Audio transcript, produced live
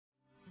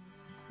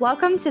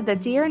Welcome to the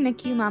Dear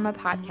NICU Mama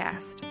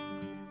podcast.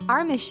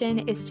 Our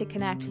mission is to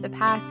connect the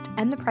past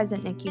and the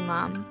present NICU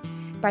mom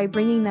by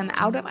bringing them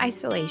out of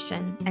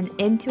isolation and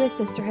into a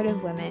sisterhood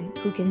of women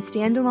who can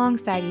stand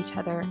alongside each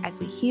other as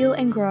we heal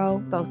and grow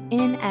both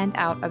in and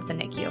out of the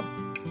NICU.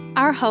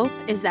 Our hope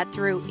is that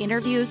through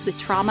interviews with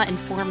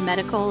trauma-informed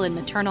medical and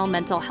maternal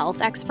mental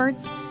health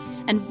experts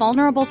and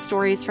vulnerable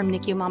stories from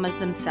NICU mamas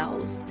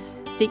themselves,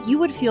 that you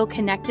would feel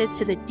connected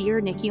to the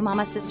Dear NICU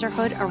Mama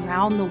sisterhood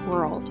around the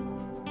world.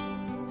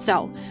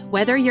 So,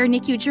 whether your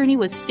NICU journey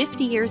was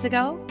 50 years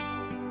ago,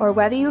 or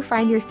whether you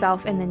find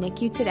yourself in the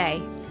NICU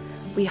today,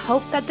 we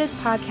hope that this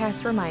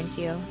podcast reminds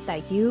you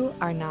that you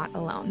are not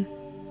alone.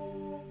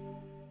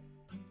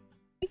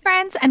 Hey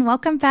friends, and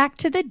welcome back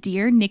to the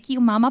Dear NICU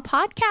Mama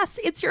podcast.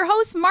 It's your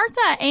host,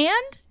 Martha,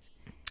 and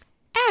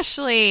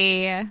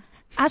Ashley.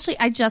 Ashley,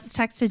 I just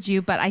texted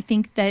you, but I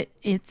think that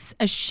it's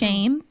a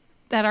shame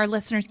that our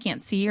listeners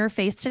can't see your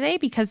face today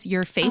because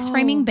your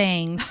face-framing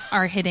bangs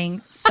are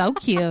hitting so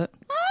cute.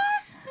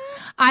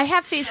 I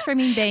have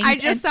face-framing bangs. I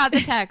just saw the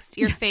text.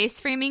 Your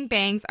face-framing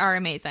bangs are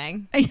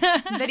amazing.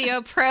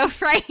 Video proof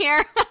right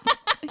here.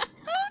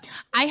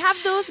 I have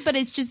those, but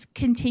it's just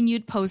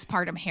continued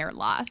postpartum hair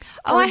loss.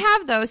 Oh, I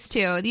have those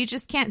too. You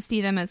just can't see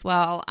them as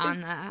well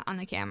on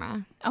the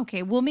camera.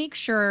 Okay, we'll make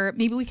sure.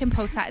 Maybe we can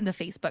post that in the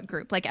Facebook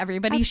group. Like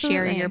everybody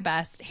Absolutely. share your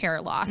best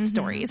hair loss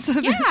stories.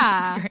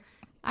 Yeah.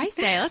 I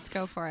say, let's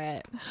go for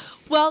it.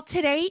 Well,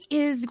 today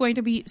is going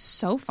to be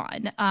so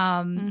fun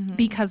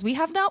because we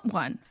have not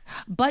one,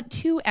 but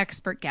two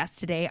expert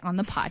guests today on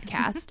the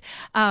podcast.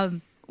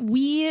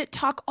 We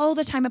talk all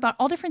the time about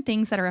all different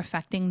things that are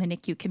affecting the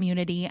NICU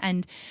community.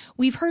 And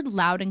we've heard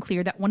loud and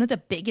clear that one of the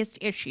biggest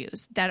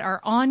issues that are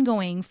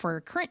ongoing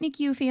for current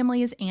NICU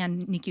families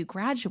and NICU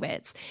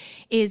graduates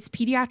is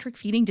pediatric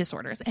feeding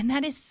disorders. And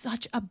that is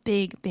such a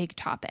big, big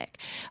topic.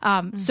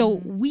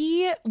 So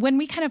when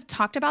we kind of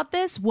talked about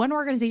this, one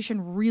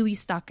organization really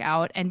stuck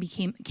out and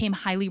became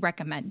highly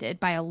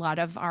recommended by a lot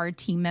of our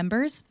team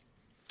members.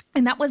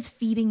 And that was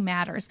Feeding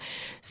Matters.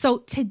 So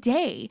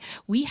today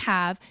we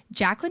have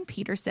Jacqueline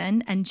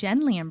Peterson and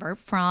Jen Lambert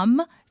from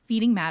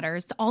Feeding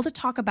Matters, all to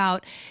talk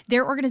about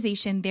their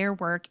organization, their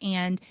work,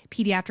 and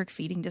pediatric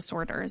feeding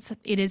disorders.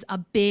 It is a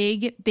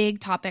big, big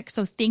topic.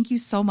 So thank you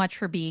so much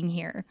for being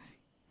here.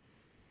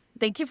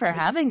 Thank you for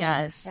having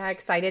us. Yeah,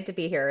 excited to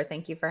be here.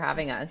 Thank you for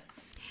having us.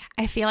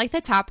 I feel like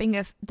the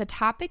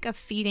topic of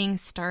feeding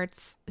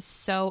starts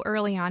so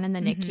early on in the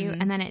NICU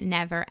and then it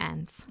never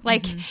ends.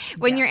 Like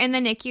when you're in the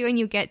NICU and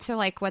you get to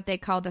like what they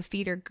call the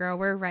feeder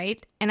grower,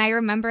 right? And I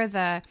remember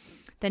the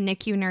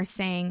NICU nurse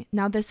saying,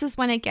 "Now this is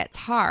when it gets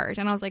hard."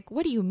 And I was like,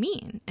 "What do you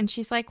mean?" And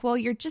she's like, "Well,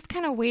 you're just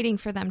kind of waiting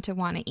for them to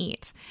want to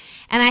eat."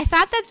 And I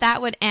thought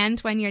that would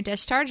end when you're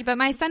discharged, but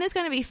my son is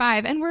going to be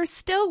 5 and we're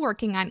still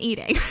working on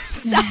eating.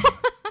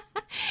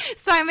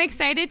 So I'm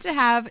excited to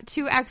have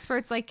two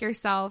experts like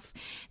yourself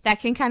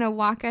that can kind of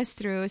walk us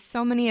through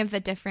so many of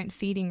the different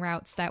feeding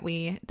routes that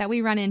we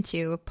run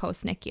into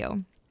post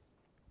NICU.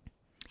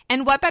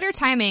 And what better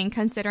timing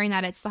considering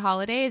that it's the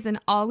holidays and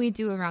all we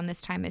do around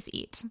this time is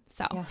eat.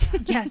 So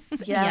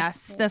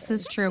Yes, this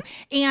is true.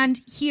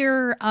 And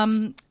hear,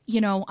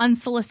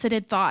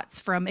 unsolicited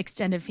thoughts from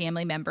extended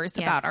family members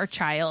about our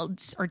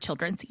child's or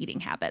children's eating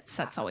habits.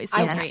 That's always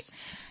so great.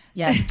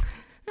 Yes.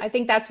 I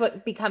think that's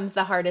what becomes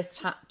the hardest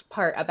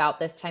part about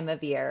this time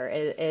of year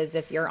is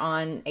if you're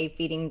on a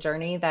feeding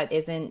journey that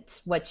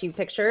isn't what you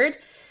pictured.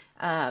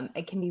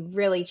 It can be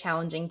really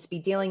challenging to be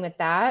dealing with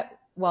that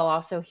while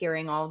also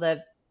hearing all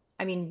the,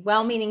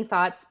 well-meaning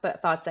thoughts,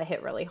 but thoughts that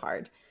hit really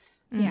hard.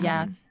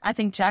 Yeah. I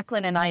think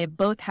Jacqueline and I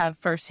both have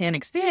firsthand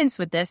experience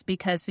with this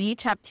because we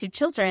each have 2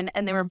 children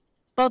and they were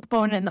both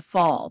born in the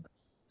fall.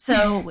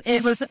 So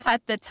it was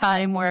at the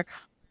time where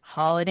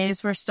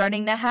holidays were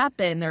starting to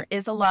happen. There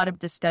is a lot of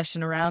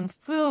discussion around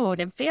food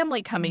and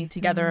family coming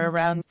together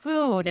around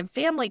food and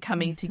family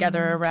coming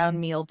together around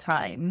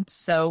mealtime.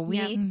 So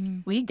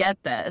we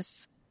get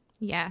this.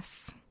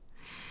 Yes.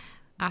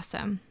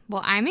 Awesome.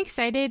 Well, I'm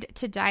excited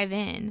to dive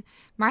in.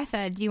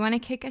 Martha, do you want to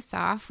kick us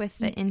off with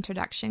the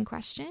introduction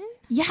question?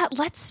 Yeah,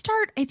 let's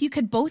start. If you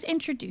could both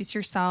introduce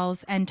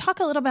yourselves and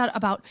talk a little bit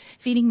about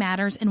Feeding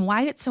Matters and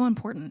why it's so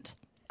important.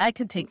 I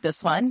could take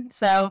this one.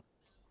 So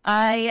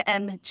I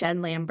am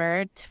Jen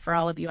Lambert. For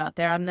all of you out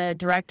there, I'm the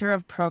Director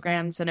of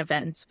Programs and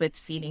Events with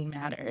Feeding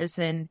Matters,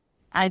 and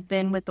I've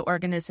been with the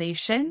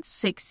organization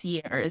 6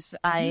 years.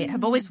 I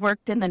have always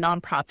worked in the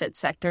nonprofit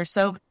sector,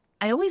 so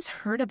I always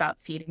heard about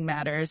Feeding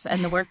Matters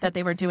and the work that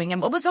they were doing.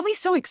 And what was always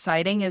so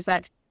exciting is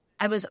that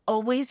I was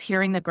always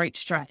hearing the great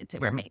strides they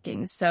were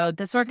making. So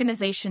this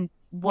organization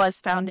was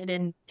founded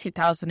in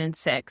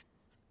 2006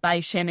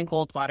 by Shannon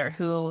Goldwater,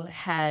 who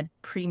had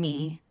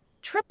preemie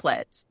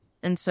triplets.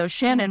 And so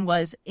Shannon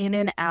was in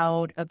and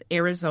out of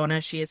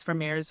Arizona. She is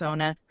from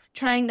Arizona,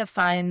 trying to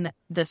find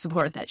the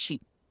support that she,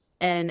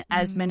 and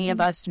as many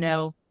of us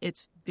know,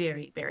 it's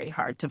very, very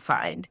hard to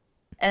find.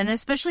 And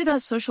especially the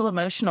social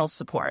emotional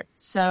support.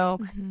 So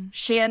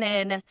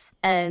Shannon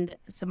and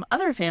some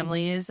other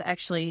families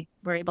actually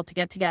were able to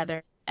get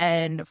together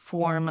and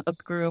form a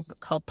group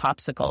called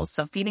Popsicle.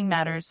 So Feeding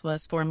Matters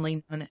was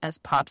formerly known as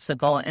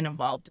Popsicle and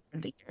evolved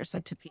over the years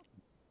into Feeding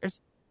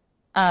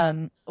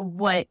Matters.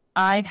 What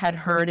I had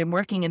heard in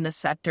working in the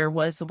sector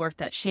was the work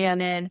that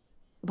Shannon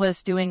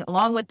was doing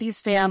along with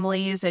these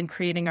families and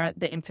creating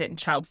the infant and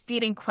child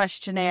feeding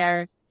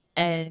questionnaire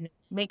and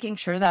making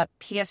sure that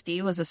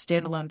PFD was a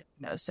standalone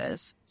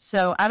diagnosis.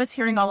 So I was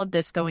hearing all of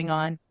this going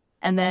on,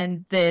 and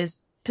then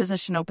this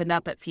position opened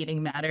up at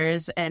Feeding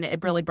Matters, and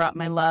it really brought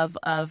my love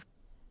of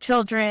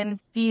children,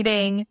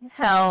 feeding,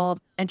 health,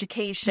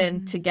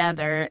 education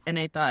together. And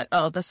I thought,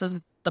 oh, this is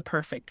the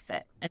perfect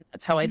fit. And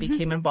that's how I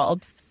became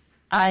involved.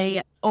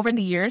 I, over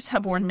the years,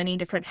 have worn many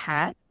different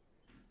hats.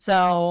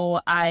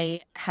 So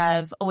I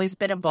have always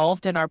been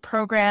involved in our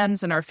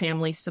programs and our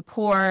family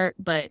support,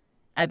 but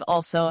I've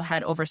also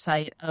had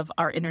oversight of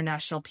our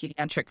International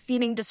Pediatric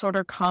Feeding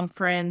Disorder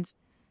Conference,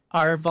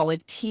 our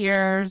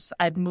volunteers.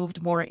 I've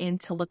moved more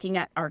into looking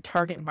at our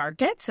target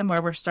markets and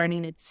where we're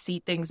starting to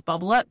see things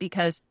bubble up,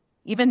 because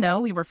even though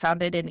we were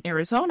founded in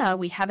Arizona,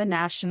 we have a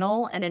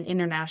national and an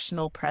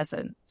international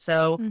presence.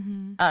 So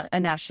a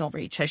national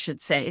reach, I should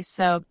say.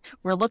 So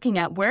we're looking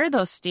at where are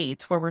those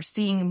states where we're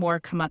seeing more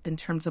come up in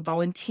terms of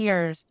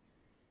volunteers,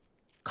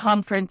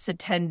 conference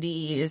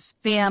attendees,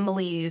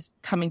 families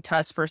coming to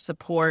us for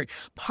support,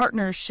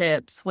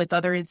 partnerships with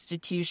other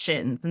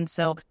institutions. And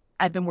so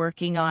I've been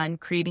working on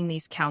creating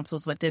these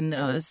councils within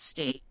those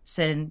states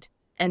and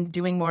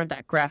doing more of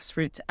that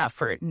grassroots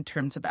effort in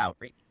terms of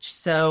outreach.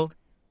 So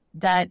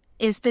that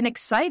has been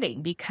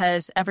exciting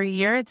because every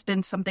year it's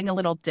been something a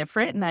little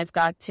different, and I've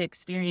got to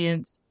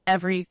experience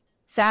every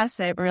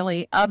facet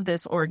really of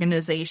this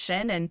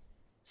organization and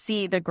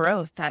see the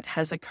growth that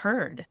has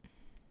occurred.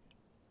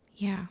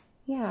 Yeah.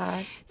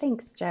 Yeah.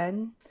 Thanks,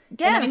 Jen.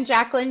 Yeah. And I'm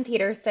Jacqueline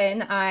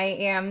Peterson. I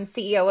am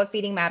CEO of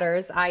Feeding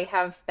Matters. I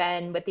have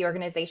been with the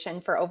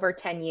organization for over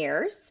 10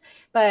 years,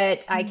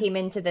 but I came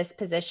into this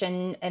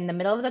position in the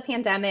middle of the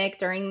pandemic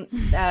during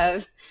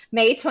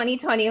May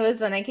 2020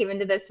 was when I came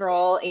into this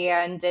role,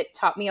 and it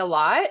taught me a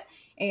lot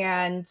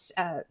and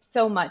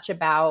so much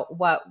about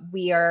what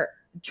we are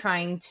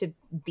trying to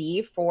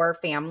be for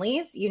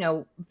families. You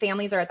know,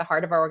 families are at the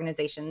heart of our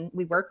organization.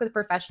 We work with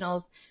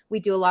professionals. We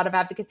do a lot of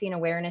advocacy and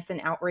awareness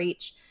and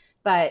outreach,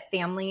 but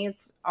families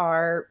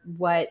are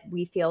what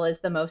we feel is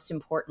the most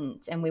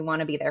important, and we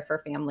want to be there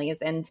for families.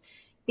 And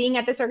being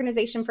at this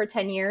organization for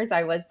 10 years,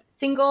 I was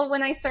single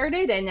when I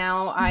started, and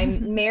now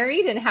I'm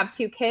married and have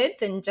 2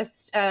 kids, and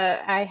just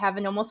I have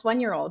an almost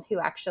 1-year-old who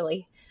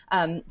actually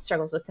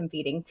struggles with some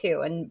feeding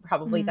too, and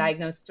probably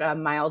diagnosed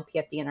mild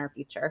PFD in our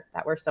future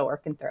that we're still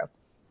working through.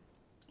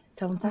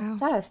 So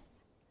that's us.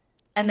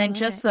 And then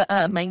just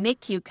my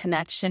NICU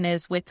connection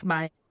is with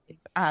my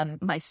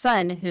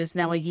son, who's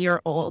now a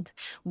year old.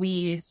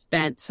 We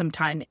spent some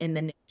time in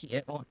the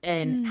NICU,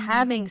 and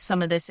having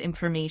some of this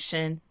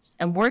information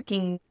and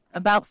working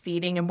about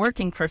feeding and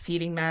working for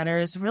Feeding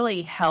Matters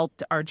really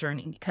helped our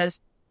journey, because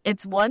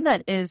it's one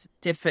that is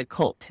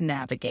difficult to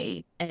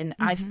navigate. And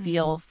I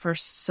feel for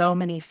so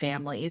many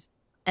families.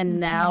 And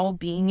now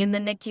being in the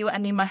NICU, I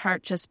mean, my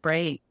heart just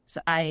breaks.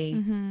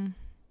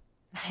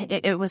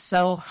 It was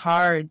so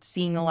hard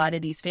seeing a lot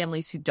of these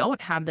families who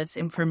don't have this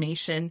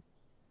information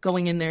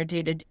going in their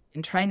day-to-day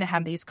and trying to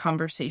have these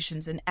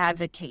conversations and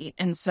advocate.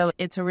 And so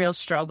it's a real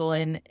struggle.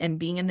 And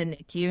being in the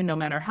NICU, no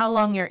matter how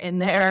long you're in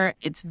there,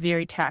 it's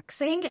very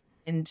taxing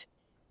and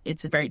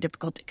it's a very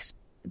difficult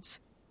experience.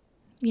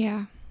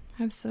 Yeah,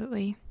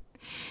 absolutely.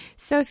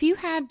 So if you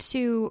had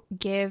to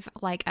give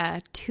like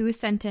a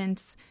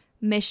 2-sentence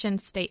mission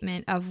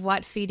statement of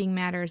what Feeding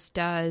Matters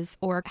does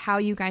or how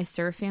you guys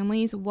serve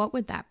families, what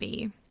would that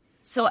be?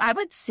 So I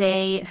would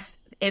say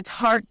it's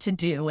hard to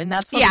do, and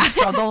that's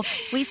what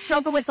we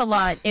struggle with a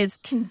lot, is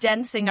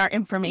condensing our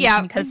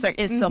information because there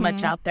is so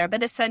much out there.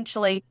 But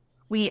essentially,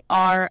 we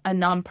are a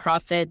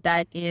nonprofit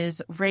that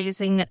is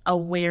raising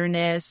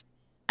awareness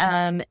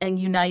and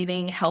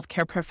uniting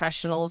healthcare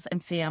professionals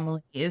and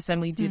families,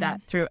 and we do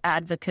that through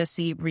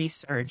advocacy,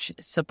 research,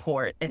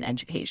 support, and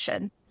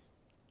education.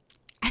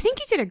 I think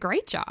you did a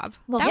great job.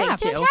 Well, that was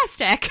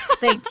fantastic.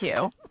 Thank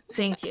you.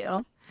 Thank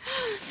you.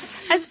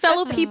 As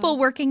fellow people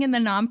working in the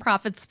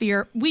nonprofit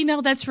sphere, we know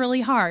that's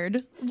really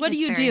hard. What do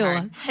you do?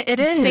 Hard. It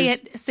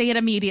is. Say it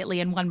immediately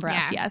in one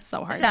breath. Yeah. Yes,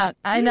 so hard. Yeah,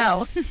 I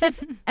know.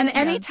 And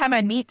anytime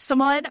I meet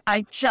someone,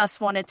 I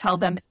just want to tell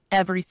them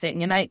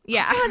everything. And I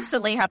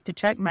constantly have to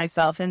check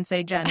myself and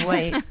say, Jen,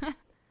 wait,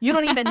 you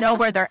don't even know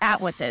where they're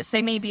at with this.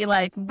 They may be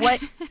like,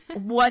 what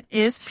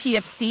is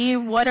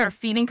PFD? What are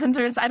feeding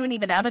concerns? I don't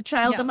even have a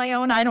child of my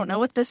own. I don't know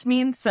what this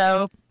means.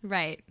 So,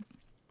 right.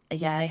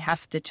 Yeah, I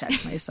have to check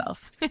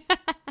myself.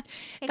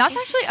 That's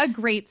actually a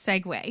great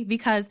segue,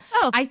 because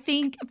I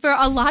think for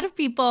a lot of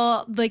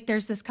people, like,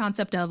 there's this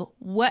concept of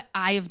what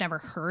I have never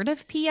heard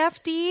of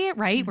PFD,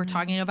 right? We're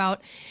talking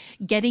about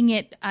getting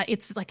it.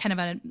 It's like kind of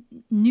a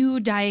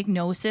new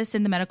diagnosis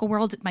in the medical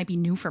world. It might be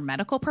new for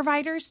medical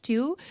providers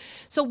too.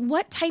 So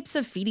what types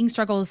of feeding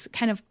struggles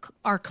kind of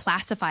are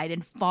classified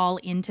and fall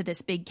into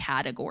this big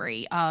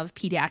category of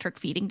pediatric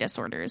feeding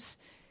disorders?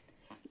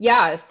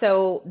 Yeah,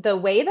 so the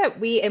way that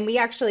we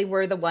actually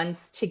were the ones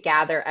to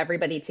gather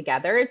everybody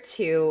together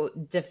to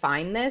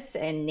define this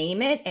and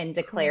name it and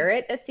declare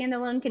it a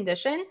standalone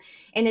condition.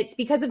 And it's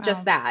because of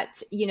just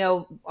that.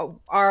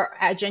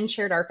 As Jen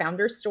shared our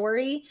founder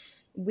story,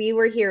 we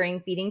were hearing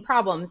feeding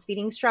problems,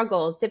 feeding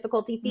struggles,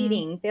 difficulty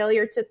feeding,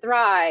 failure to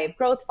thrive,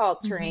 growth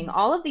faltering,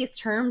 all of these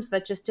terms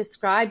that just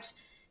described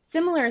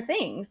similar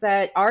things,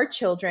 that our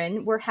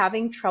children were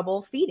having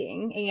trouble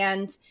feeding.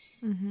 And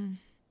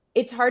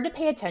it's hard to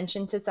pay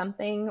attention to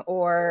something,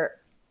 or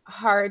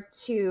hard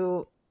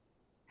to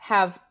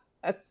have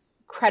a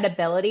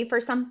credibility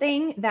for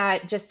something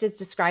that just is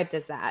described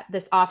as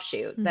this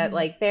offshoot, that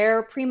like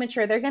they're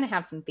premature, they're going to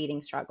have some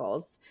feeding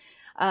struggles.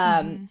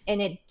 And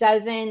it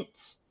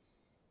doesn't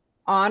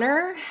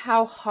honor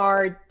how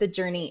hard the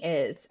journey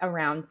is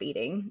around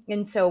feeding.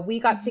 And so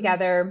we got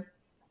together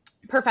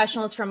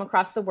professionals from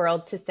across the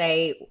world to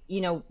say,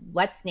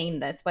 let's name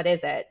this. What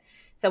is it?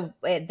 So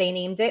they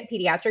named it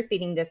pediatric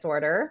feeding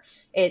disorder.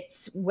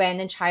 It's when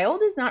a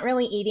child is not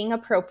really eating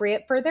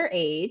appropriate for their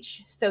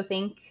age. So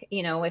think,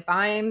 if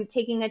I'm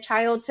taking a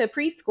child to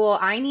preschool,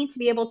 I need to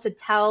be able to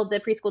tell the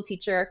preschool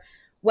teacher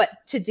what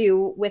to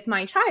do with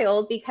my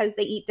child because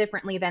they eat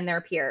differently than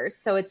their peers.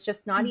 So it's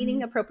just not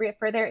eating appropriate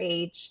for their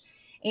age,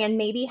 and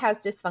maybe has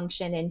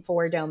dysfunction in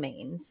 4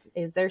 domains.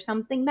 Is there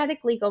something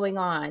medically going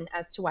on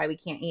as to why we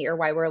can't eat, or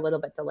why we're a little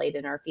bit delayed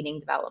in our feeding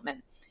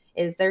development?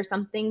 Is there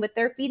something with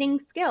their feeding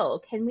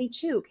skill? Can we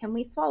chew? Can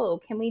we swallow?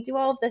 Can we do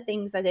all of the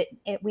things that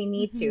we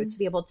need to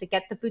be able to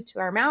get the food to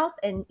our mouth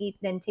and eat,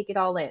 then take it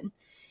all in?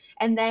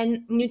 And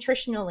then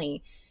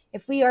nutritionally,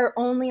 if we are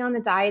only on the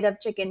diet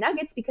of chicken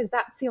nuggets because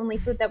that's the only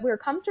food that we're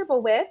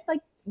comfortable with, like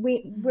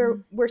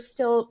we're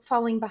still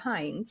falling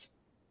behind.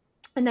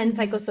 And then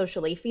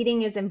psychosocially,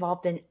 feeding is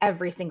involved in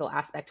every single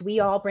aspect.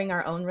 We all bring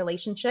our own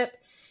relationship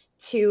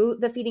to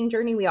the feeding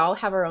journey. We all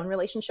have our own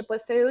relationship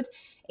with food.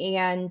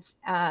 And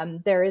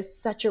there is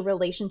such a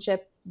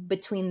relationship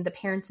between the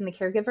parent and the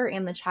caregiver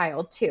and the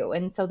child too.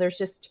 And so there's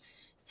just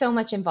so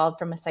much involved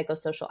from a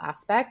psychosocial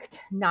aspect,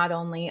 not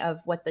only of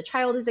what the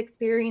child is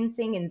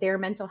experiencing and their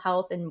mental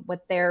health and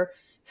what they're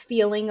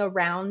feeling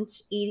around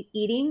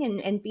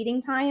eating and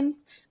feeding times,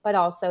 but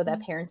also the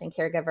parent and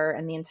caregiver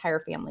and the entire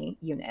family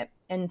unit.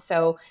 And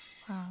so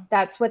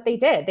that's what they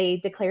did. They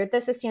declared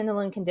this a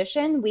standalone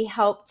condition. We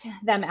helped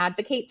them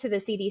advocate to the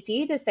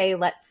CDC to say,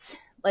 let's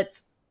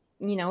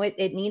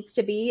it needs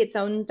to be its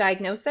own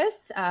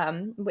diagnosis,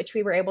 which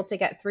we were able to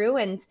get through.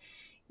 And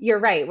you're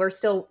right, we're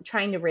still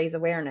trying to raise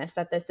awareness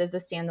that this is a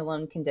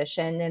standalone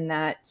condition, and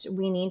that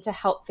we need to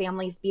help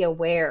families be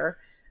aware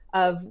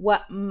of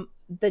what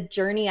the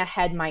journey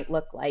ahead might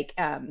look like,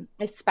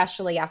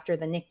 especially after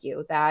the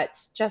NICU, that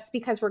just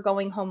because we're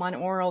going home on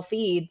oral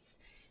feeds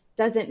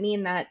doesn't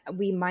mean that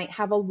we might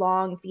have a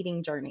long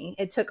feeding journey.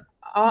 It took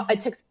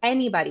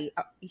anybody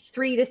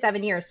 3 to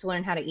 7 years to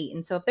learn how to eat.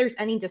 And so if there's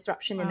any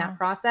disruption in that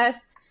process,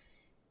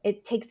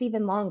 it takes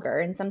even longer.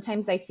 And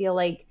sometimes I feel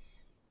like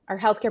our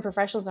healthcare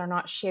professionals are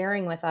not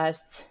sharing with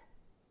us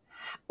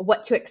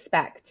what to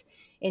expect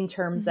in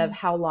terms of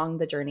how long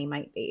the journey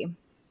might be.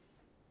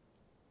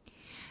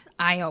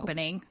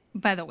 Eye-opening,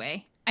 by the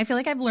way. I feel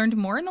like I've learned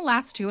more in the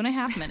last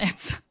 2.5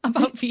 minutes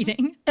about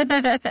feeding.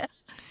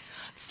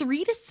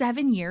 3 to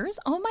 7 years?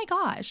 Oh my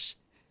gosh.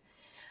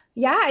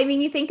 Yeah, I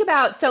mean, you think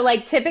about, so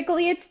like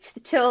typically it's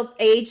till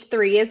age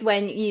 3 is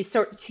when you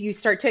start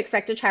to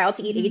expect a child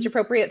to eat age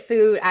appropriate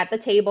food at the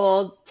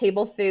table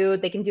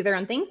food. They can do their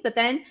own things, but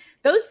then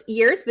those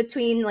years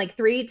between like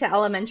 3 to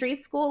elementary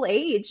school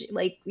age,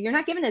 like you're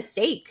not giving a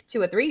steak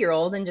to a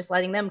 3-year-old and just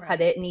letting them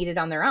cut it and eat it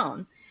on their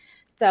own.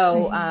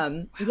 So,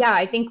 yeah,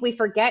 I think we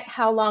forget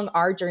how long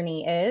our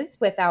journey is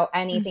without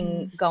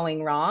anything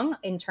going wrong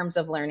in terms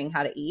of learning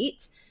how to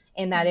eat.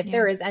 And that if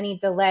there is any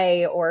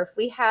delay, or if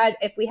we had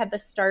the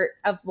start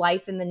of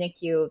life in the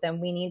NICU,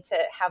 then we need to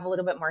have a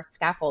little bit more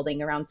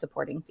scaffolding around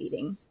supporting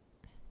feeding.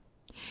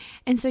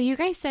 And so you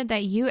guys said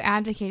that you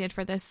advocated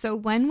for this. So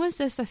when was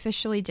this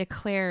officially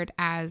declared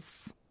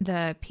as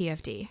the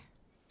PFD?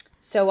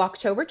 So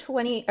October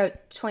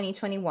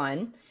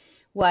 2021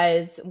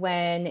 was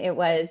when it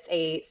was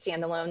a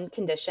standalone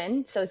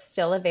condition. So it's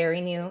still a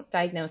very new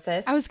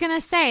diagnosis. I was going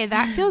to say,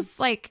 that feels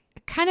like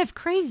kind of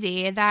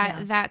crazy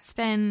that that's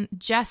been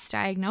just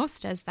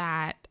diagnosed as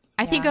that.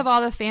 I think of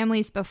all the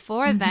families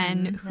before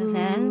then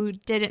who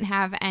didn't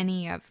have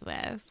any of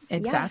this.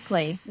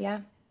 Exactly.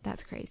 Yeah.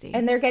 That's crazy.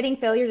 And they're getting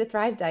failure to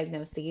thrive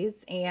diagnoses,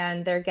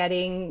 and they're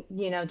getting,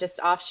 just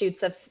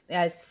offshoots of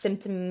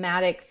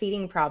symptomatic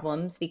feeding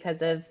problems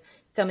because of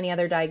so many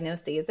other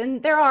diagnoses.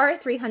 And there are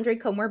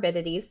 300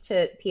 comorbidities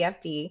to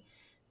PFD,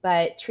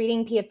 but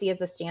treating PFD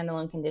as a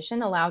standalone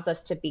condition allows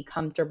us to be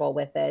comfortable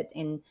with it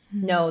and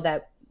know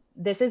that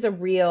this is a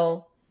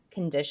real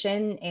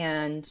condition,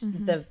 and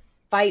the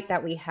fight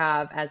that we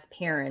have as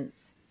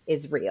parents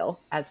is real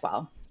as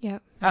well.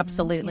 Yep.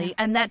 Absolutely. Yeah.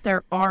 And that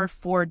there are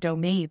 4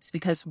 domains,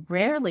 because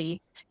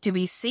rarely do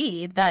we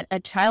see that a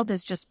child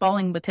is just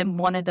falling within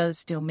one of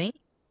those domains.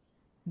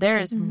 There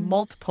is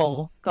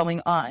multiple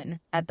going on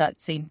at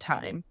that same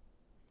time.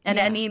 And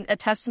I mean, a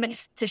testament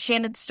to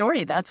Shannon's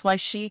story. That's why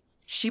she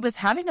was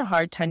having a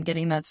hard time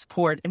getting that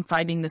support and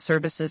finding the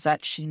services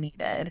that she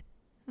needed.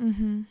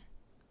 Mm-hmm.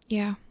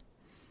 Yeah.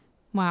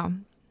 Wow.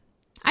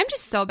 I'm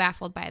just so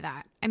baffled by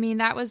that. I mean,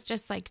 that was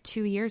just like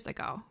 2 years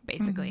ago,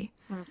 basically.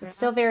 Mm-hmm.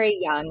 Still very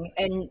young.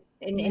 And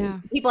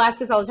people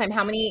ask us all the time,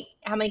 how many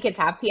kids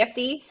have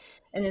PFD?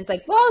 And it's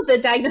like, well, the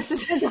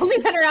diagnosis has only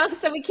been around,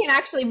 so we can't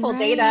actually pull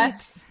data,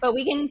 but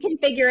we can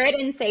configure it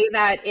and say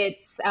that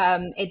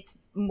it's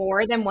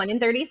more than 1 in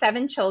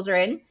 37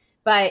 children.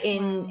 But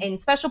in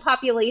special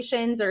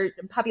populations or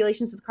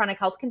populations with chronic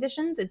health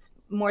conditions, it's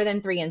more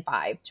than 3 in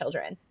 5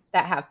 children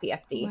that have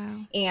PFD.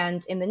 Wow.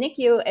 And in the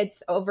NICU,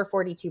 it's over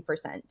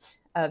 42%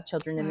 of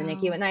children in the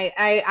NICU. And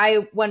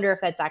I wonder if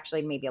that's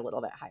actually maybe a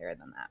little bit higher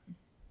than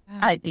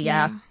that.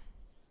 Yeah.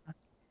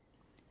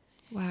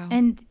 Wow.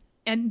 And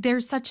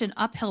there's such an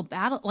uphill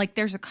battle. Like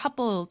there's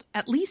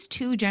at least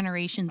 2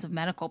 generations of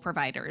medical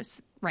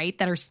providers, right,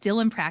 that are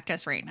still in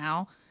practice right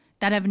now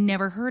that have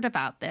never heard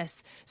about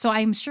this. So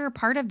I'm sure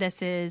part of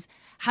this is,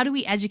 how do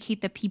we educate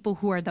the people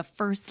who are the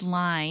first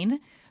line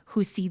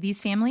who see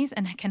these families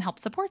and can help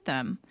support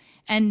them?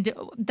 And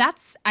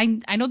that's, I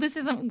know this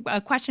isn't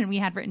a question we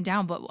had written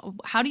down, but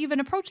how do you even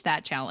approach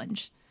that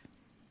challenge?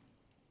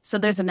 So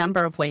there's a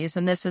number of ways,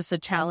 and this is a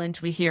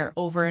challenge we hear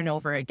over and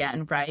over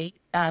again, right?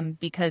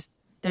 Because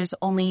there's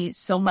only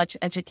so much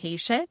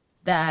education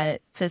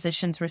that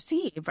physicians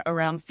receive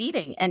around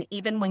feeding. And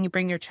even when you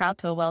bring your child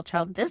to a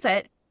well-child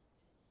visit,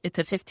 it's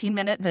a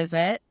 15-minute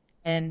visit,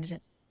 and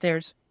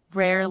there's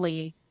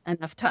rarely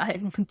enough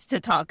time to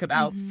talk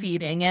about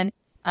feeding. And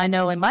I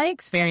know in my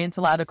experience,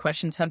 a lot of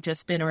questions have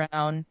just been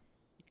around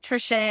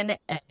nutrition.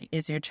 And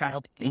is your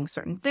child eating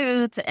certain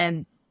foods?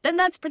 And then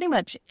that's pretty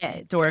much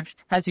it. Or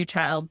has your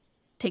child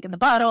taken the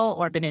bottle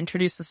or been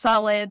introduced to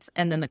solids?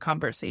 And then the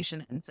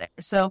conversation ends there.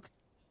 So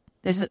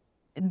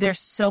there's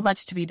so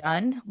much to be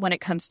done when it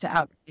comes to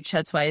outreach.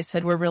 That's why I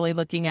said we're really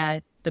looking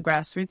at the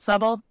grassroots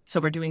level. So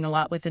we're doing a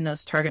lot within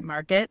those target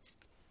markets.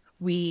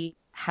 We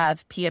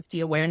have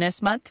PFD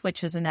Awareness Month,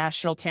 which is a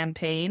national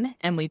campaign,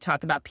 and we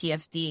talk about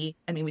PFD.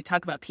 I mean, we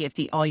talk about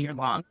PFD all year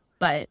long,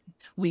 but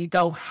we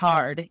go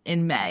hard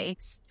in May.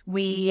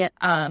 We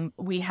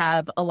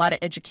have a lot of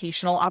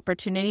educational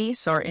opportunities.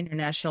 So our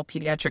International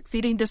Pediatric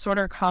Feeding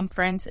Disorder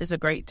Conference is a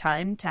great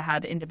time to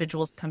have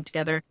individuals come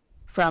together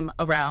from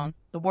around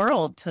the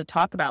world to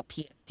talk about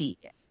PFD,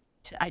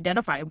 to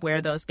identify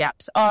where those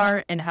gaps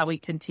are and how we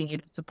continue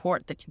to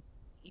support the community.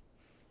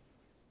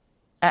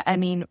 I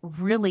mean,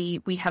 really,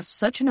 we have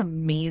such an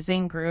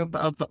amazing group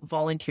of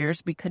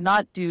volunteers. We could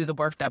not do the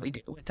work that we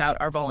do without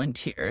our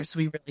volunteers.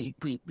 We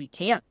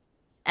can't.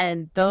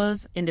 And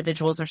those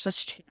individuals are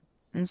such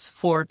champions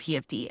for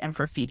PFD and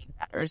for Feeding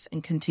Matters,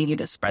 and continue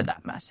to spread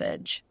that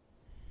message.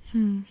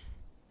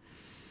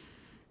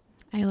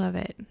 I love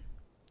it.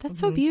 That's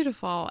so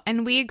beautiful.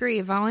 And we agree,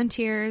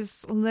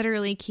 volunteers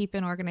literally keep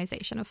an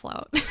organization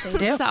afloat. They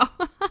do.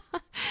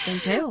 They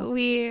do.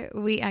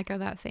 We echo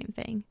that same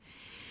thing.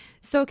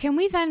 So can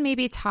we then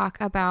maybe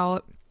talk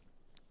about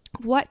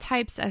what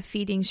types of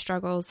feeding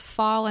struggles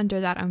fall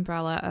under that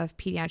umbrella of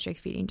pediatric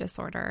feeding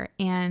disorder,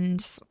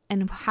 and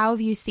how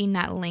have you seen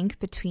that link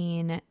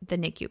between the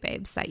NICU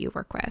babes that you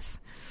work with?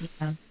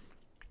 Yeah.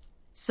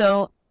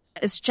 So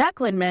as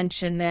Jacqueline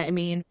mentioned, I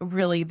mean,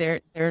 really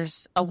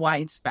there's a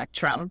wide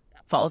spectrum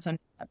that falls under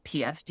a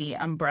PFD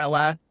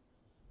umbrella.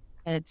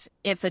 It's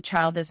if a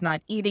child is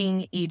not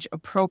eating, age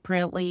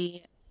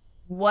appropriately.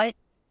 What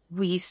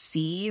we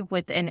see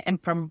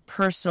and from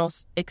personal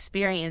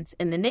experience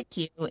in the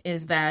NICU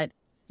is that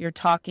you're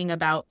talking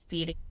about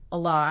feeding a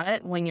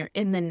lot when you're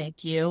in the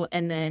NICU,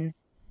 and then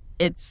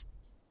it's,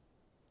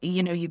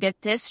 you get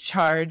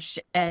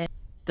discharged and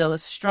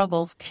those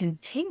struggles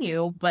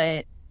continue,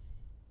 but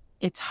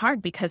it's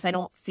hard because I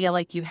don't feel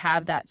like you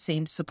have that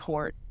same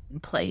support in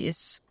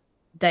place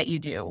that you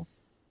do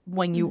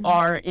when you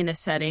are in a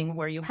setting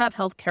where you have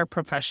healthcare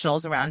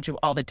professionals around you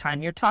all the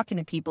time. You're talking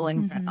to people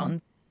in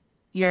ground.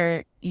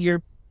 You're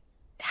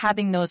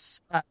having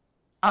those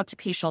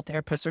occupational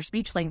therapists or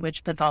speech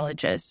language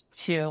pathologists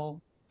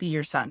to be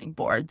your sounding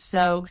board.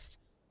 So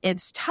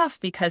it's tough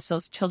because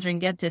those children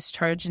get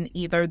discharged, and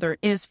either there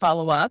is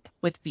follow-up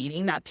with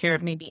feeding, that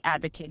parent may be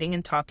advocating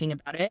and talking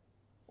about it,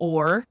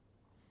 or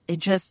it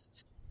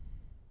just,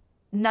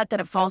 not that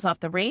it falls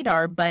off the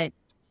radar, but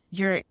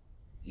you're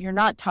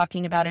not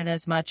talking about it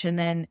as much, and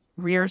then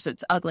rears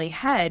its ugly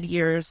head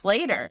years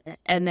later.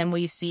 And then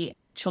we see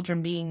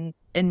children being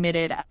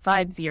admitted at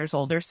 5 years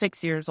old or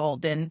 6 years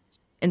old, and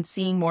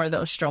seeing more of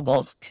those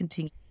struggles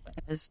continue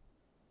as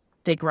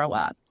they grow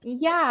up.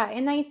 Yeah.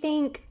 And I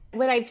think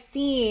what I've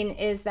seen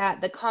is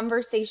that the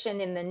conversation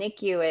in the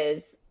NICU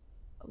is,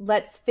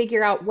 let's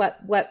figure out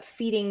what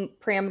feeding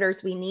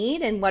parameters we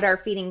need and what our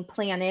feeding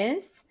plan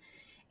is.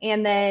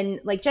 And then,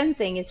 like Jen's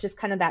saying, it's just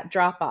kind of that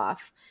drop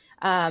off.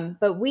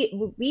 But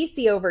we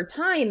see over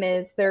time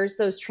is there's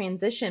those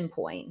transition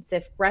points.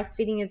 If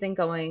breastfeeding isn't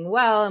going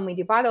well and we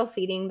do bottle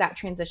feeding, that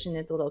transition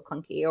is a little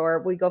clunky.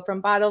 Or we go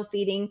from bottle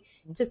feeding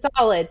to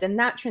solids and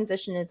that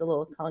transition is a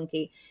little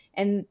clunky.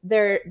 And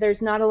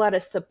there's not a lot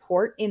of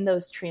support in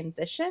those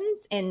transitions,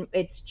 and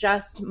it's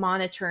just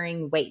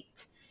monitoring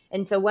weight.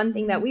 And so one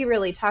thing that we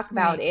really talk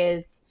about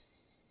is,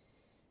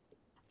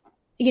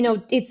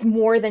 it's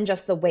more than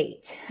just the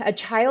weight. A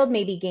child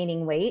may be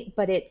gaining weight,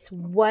 but it's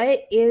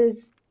what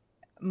is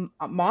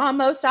mom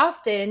most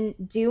often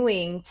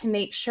doing to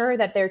make sure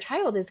that their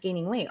child is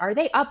gaining weight? Are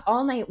they up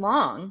all night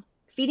long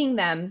feeding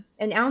them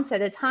an ounce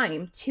at a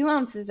time, 2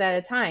 ounces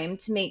at a time,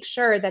 to make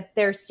sure that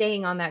they're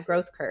staying on that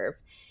growth curve?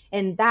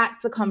 And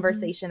that's the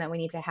conversation that we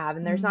need to have.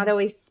 And there's not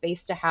always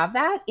space to have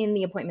that in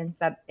the appointments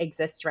that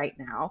exist right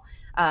now,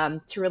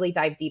 to really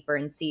dive deeper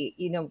and see,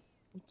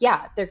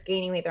 they're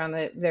gaining weight,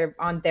 they're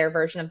on their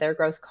version of their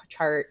growth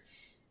chart,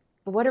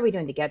 but what are we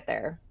doing to get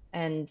there?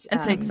 And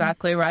that's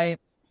exactly right.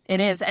 It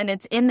is. And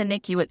it's in the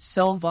NICU. It's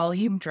so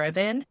volume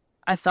driven.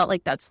 I felt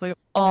like that's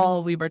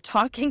all we were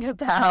talking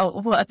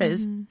about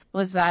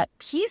was that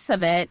piece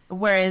of it.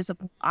 Whereas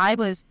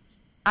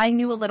I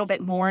knew a little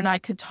bit more, and I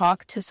could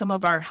talk to some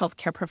of our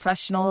healthcare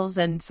professionals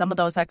and some of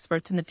those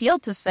experts in the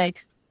field to say,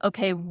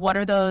 okay, what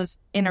are those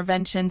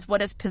interventions?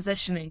 What does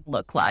positioning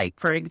look like?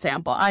 For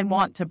example, I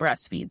want to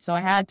breastfeed. So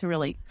I had to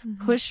really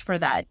push for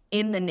that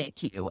in the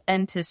NICU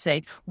and to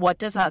say, what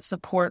does that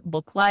support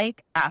look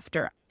like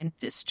after I'm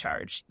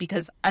discharged?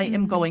 Because I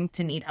am going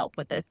to need help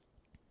with this.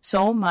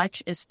 So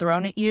much is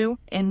thrown at you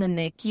in the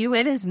NICU.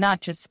 It is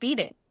not just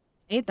feeding.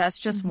 Right? That's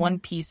just one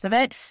piece of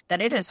it,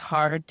 that it is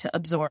hard to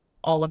absorb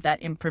all of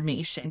that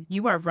information.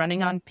 You are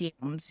running on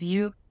fumes.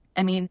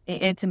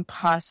 It's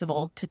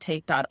impossible to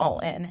take that all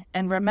in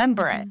and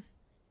remember it.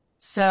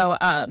 So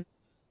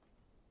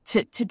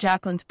to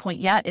Jacqueline's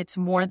point, it's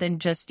more than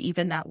just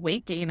even that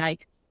weight gain. I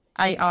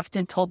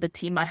often told the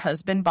team my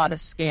husband bought a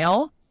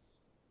scale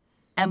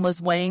and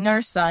was weighing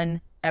our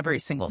son every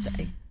single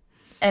day.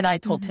 And I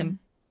told him,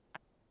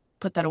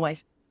 put that away.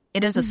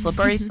 It is a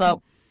slippery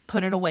slope.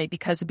 Put it away,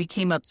 because it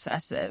became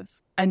obsessive.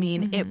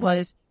 It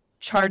was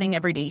charting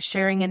every day,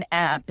 sharing an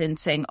app and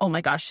saying, oh my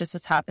gosh, this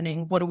is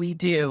happening. What do we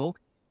do?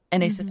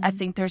 And I said, I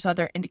think there's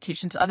other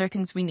indications, other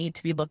things we need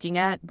to be looking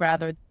at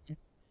rather than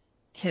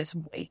his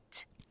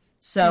weight.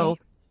 So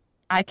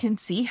I can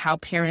see how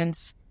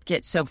parents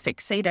get so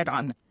fixated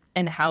on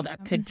and how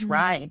that could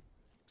drive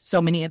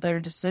so many of their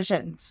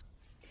decisions.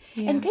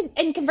 Yeah.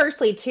 And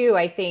conversely too,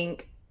 I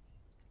think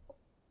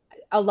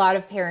a lot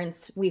of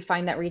parents we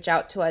find that reach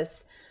out to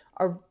us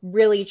are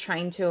really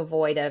trying to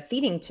avoid a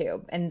feeding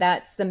tube. And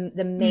that's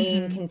the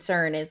main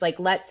concern is like,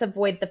 let's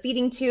avoid the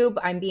feeding tube.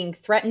 I'm being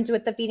threatened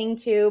with the feeding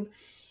tube.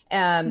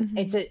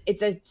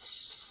 It's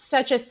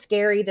such a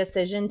scary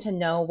decision to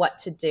know what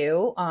to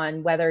do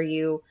on whether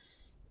you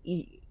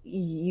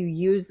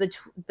use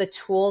the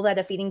tool that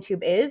a feeding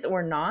tube is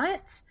or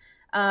not.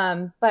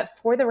 But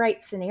for the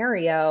right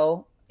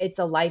scenario, it's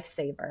a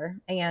lifesaver,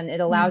 and it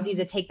allows you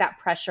to take that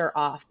pressure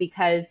off,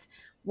 because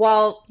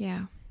while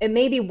it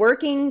may be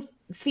working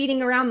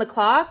feeding around the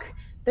clock,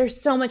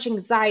 there's so much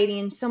anxiety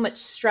and so much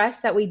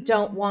stress that we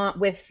don't want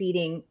with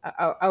feeding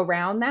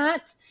around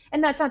that.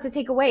 And that's not to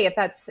take away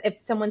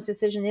if someone's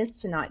decision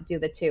is to not do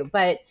the tube,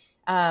 but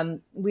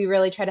we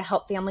really try to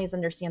help families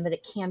understand that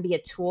it can be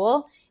a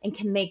tool and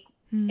can make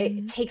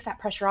it takes that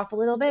pressure off a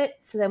little bit,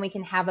 so then we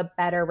can have a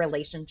better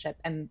relationship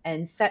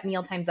and set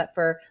meal times up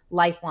for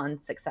lifelong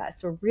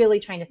success. We're really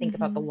trying to think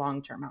about the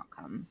long-term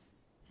outcome.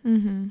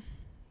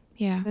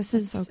 Yeah, this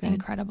is so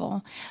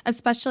incredible.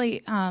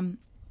 Especially,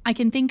 I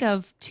can think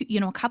of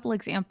a couple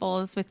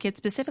examples with kids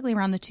specifically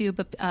around the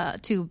tube,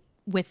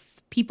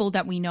 with people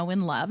that we know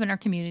and love in our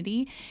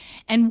community.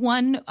 And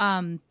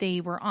one, they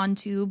were on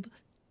tube,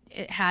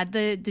 it had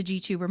the G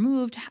tube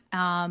removed,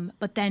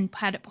 but then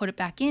had it put it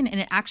back in, and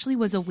it actually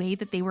was a way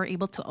that they were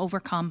able to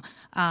overcome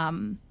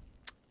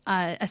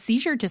a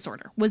seizure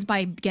disorder, was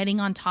by getting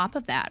on top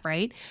of that,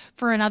 right?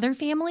 For another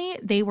family,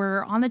 they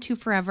were on the tube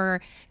forever,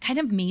 kind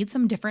of made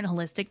some different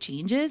holistic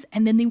changes,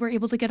 and then they were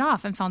able to get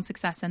off and found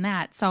success in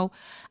that. So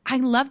I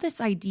love this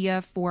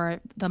idea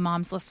for the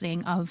moms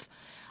listening of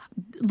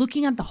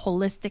looking at the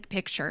holistic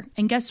picture.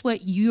 And guess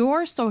what?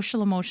 Your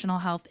social emotional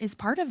health is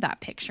part of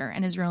that picture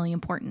and is really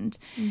important.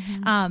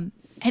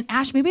 And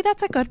Ash, maybe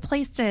that's a good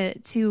place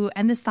to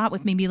end this thought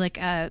with, maybe like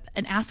an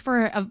ask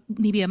for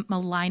maybe a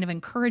line of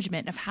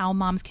encouragement of how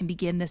moms can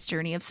begin this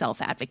journey of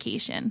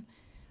self-advocation.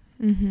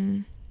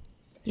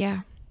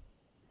 Yeah,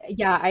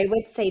 I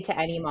would say to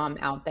any mom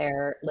out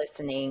there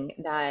listening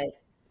that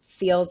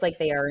feels like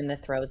they are in the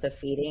throes of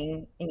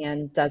feeding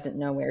and doesn't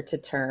know where to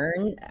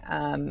turn,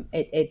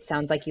 it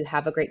sounds like you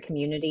have a great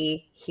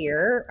community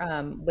here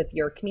with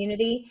your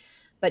community.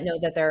 But know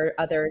that there are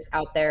others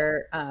out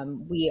there.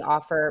 We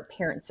offer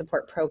parent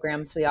support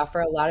programs. We offer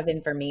a lot of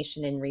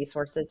information and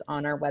resources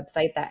on our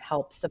website that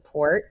help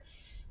support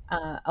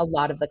a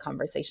lot of the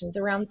conversations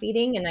around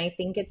feeding. And I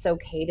think it's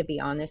okay to be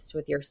honest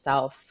with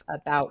yourself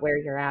about where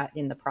you're at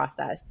in the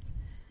process.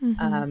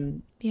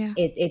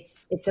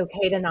 It's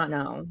okay to not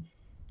know.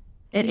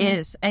 It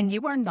is. And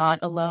you are not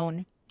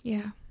alone.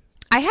 Yeah.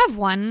 I have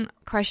one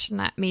question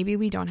that maybe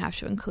we don't have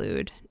to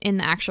include in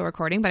the actual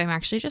recording, but I'm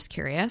actually just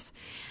curious.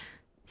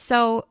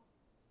 So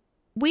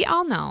we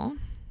all know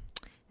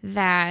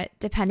that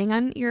depending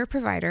on your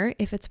provider,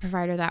 if it's a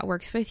provider that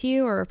works with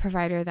you or a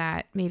provider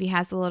that maybe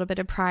has a little bit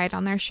of pride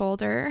on their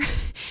shoulder,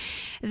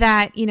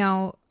 that, you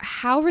know,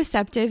 how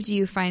receptive do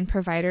you find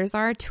providers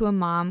are to a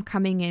mom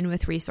coming in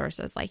with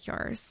resources like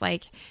yours?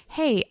 Like,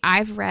 hey,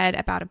 I've read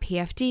about a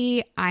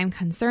PFD. I'm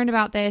concerned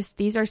about this.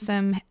 These are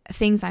some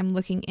things I'm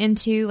looking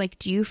into. Like,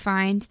 do you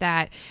find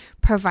that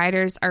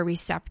providers are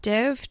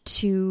receptive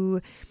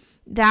to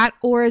that,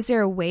 or is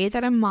there a way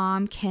that a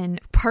mom can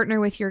partner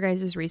with your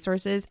guys'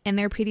 resources and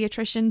their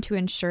pediatrician to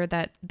ensure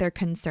that their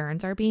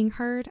concerns are being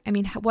heard? I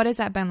mean, what has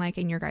that been like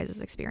in your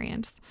guys'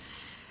 experience?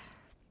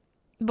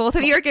 Both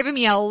of you are giving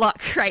me a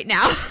look right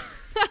now.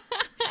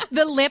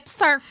 The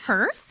lips are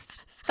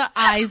pursed. The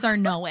eyes are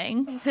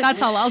knowing.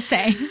 That's all I'll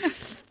say.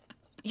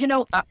 You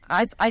know,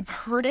 I've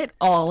heard it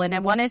all, and I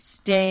want to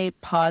stay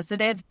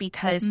positive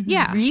because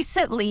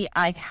recently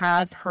I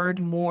have heard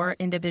more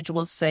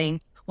individuals saying,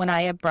 when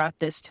I have brought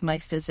this to my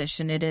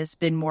physician, it has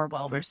been more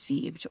well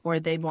received, or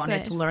they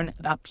wanted to learn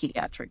about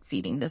pediatric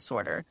feeding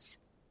disorders.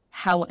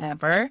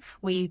 However,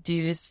 we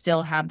do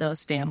still have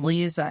those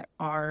families that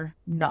are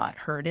not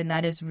heard, and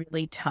that is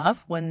really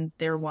tough when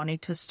they're wanting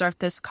to start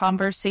this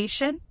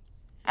conversation.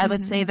 I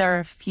would say there are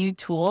a few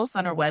tools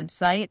on our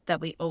website that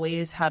we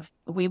always have,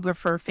 we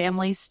refer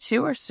families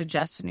to or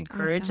suggest and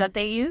encourage that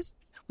they use.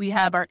 We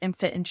have our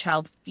infant and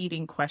child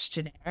feeding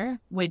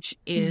questionnaire, which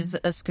is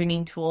a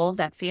screening tool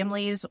that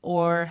families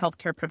or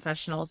healthcare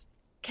professionals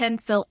can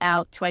fill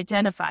out to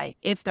identify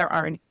if there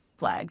are any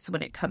flags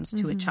when it comes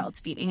to a child's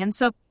feeding. And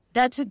so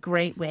that's a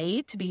great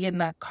way to begin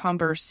that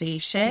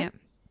conversation. Yep.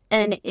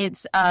 And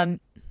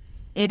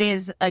it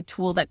is a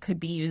tool that could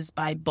be used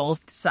by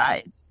both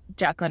sides.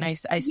 Jacqueline, I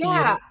see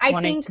you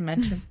wanting to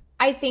mention.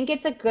 I think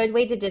it's a good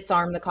way to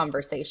disarm the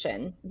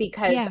conversation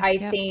because I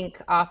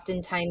think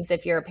oftentimes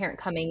if you're a parent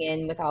coming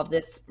in with all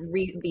this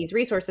these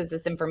resources,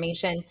 this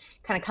information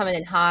kind of coming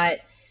in hot,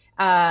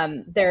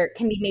 there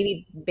can be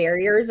maybe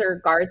barriers or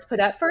guards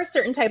put up for a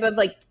certain type of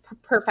like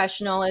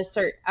professional,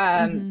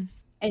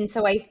 and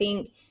so I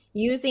think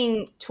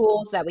using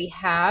tools that we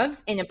have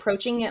and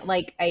approaching it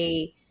like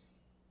a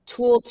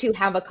tool to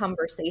have a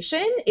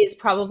conversation is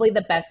probably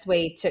the best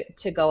way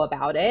to go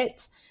about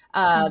it.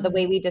 The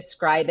way we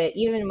describe it,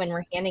 even when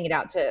we're handing it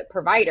out to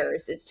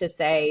providers, is to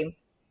say,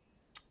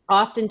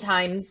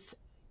 oftentimes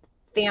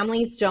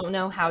families don't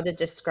know how to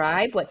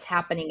describe what's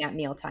happening at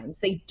mealtimes.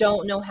 They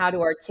don't know how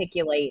to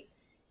articulate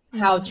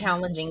how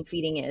challenging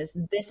feeding is.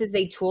 This is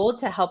a tool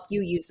to help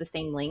you use the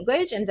same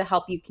language and to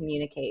help you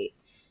communicate.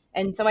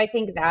 And so I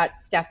think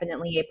that's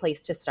definitely a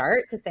place to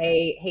start, to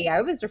say, hey,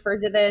 I was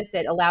referred to this.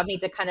 It allowed me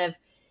to kind of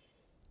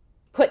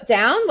put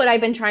down what I've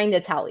been trying to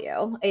tell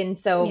you. And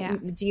so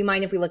do you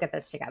mind if we look at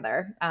this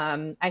together?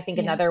 I think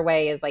another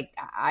way is like,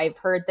 I've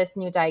heard this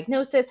new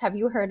diagnosis. Have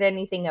you heard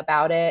anything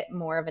about it?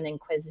 More of an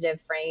inquisitive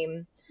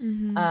frame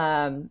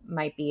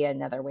might be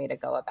another way to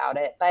go about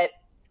it. But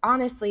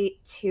honestly,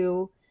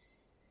 too,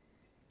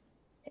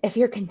 if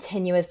you're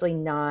continuously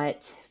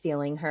not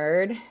feeling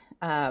heard,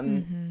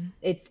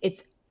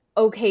 it's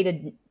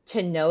okay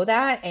to know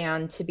that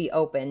and to be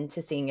open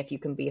to seeing if you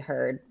can be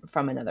heard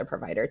from another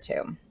provider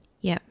too.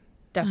 Yep.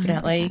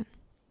 Definitely. 100%.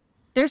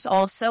 There's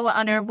also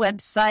on our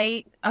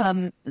website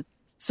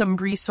some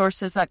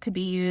resources that could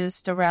be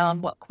used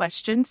around what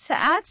questions to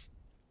ask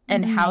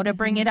and how to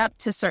bring it up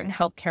to certain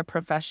healthcare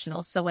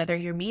professionals. So whether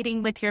you're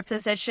meeting with your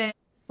physician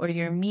or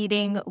you're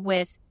meeting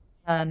with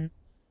an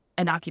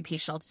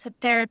occupational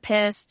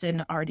therapist,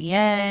 an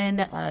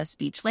RDN, a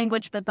speech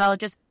language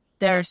pathologist,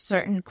 there are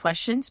certain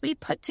questions we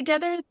put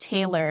together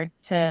tailored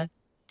to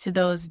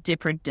those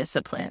different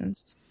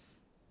disciplines.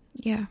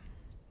 Yeah.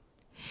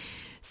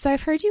 So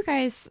I've heard you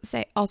guys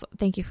say, also,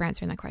 thank you for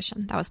answering that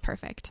question. That was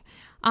perfect.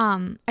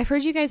 I've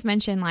heard you guys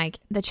mention like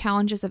the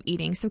challenges of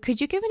eating. So could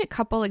you give me a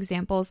couple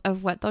examples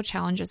of what those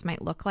challenges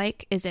might look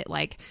like? Is it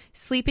like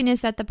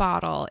sleepiness at the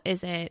bottle?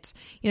 Is it,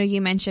 you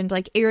mentioned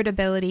like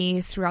irritability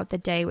throughout the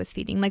day with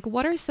feeding? Like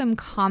what are some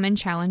common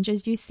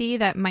challenges you see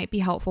that might be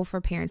helpful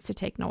for parents to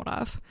take note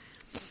of?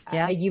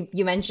 Yeah, you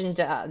mentioned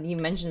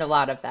a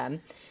lot of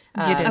them.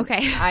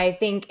 Okay. I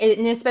think,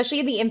 and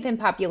especially the infant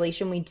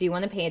population, we do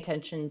want to pay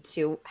attention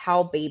to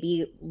how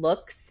baby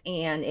looks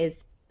and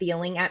is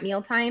feeling at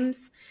meal times.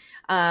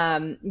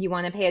 You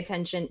want to pay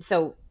attention.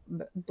 So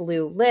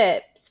blue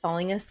lips,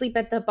 falling asleep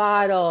at the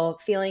bottle,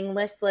 feeling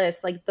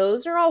listless, like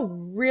those are all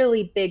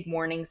really big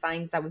warning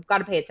signs that we've got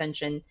to pay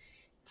attention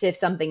to if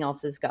something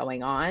else is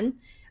going on.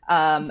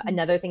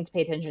 Another thing to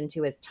pay attention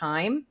to is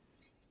time.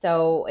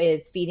 So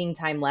is feeding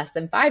time less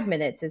than 5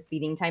 minutes? Is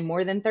feeding time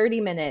more than 30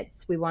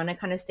 minutes? We want to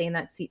kind of stay in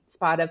that sweet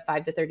spot of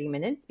 5 to 30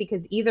 minutes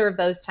because either of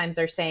those times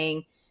are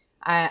saying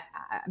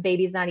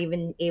baby's not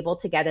even able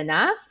to get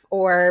enough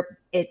or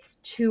it's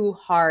too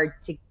hard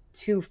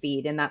to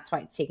feed. And that's why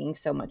it's taking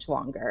so much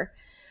longer.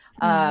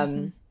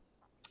 I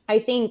I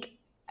think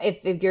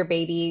if your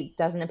baby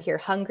doesn't appear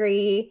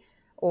hungry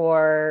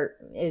or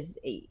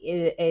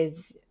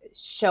is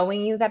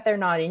showing you that they're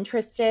not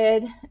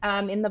interested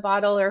in the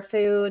bottle or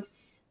food,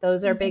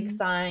 those are big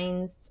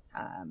signs.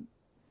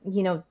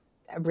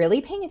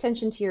 Really paying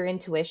attention to your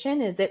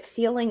intuition. Is it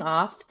feeling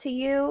off to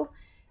you?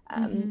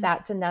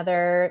 That's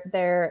another.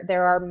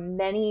 There are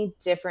many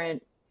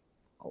different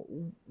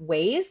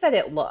ways that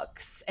it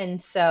looks,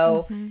 and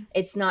so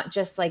it's not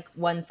just like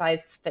one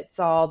size fits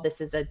all. This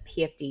is a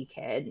PFD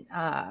kid.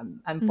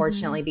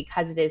 Unfortunately,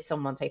 because it is so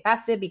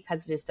multifaceted,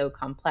 because it is so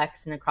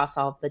complex and across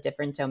all the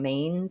different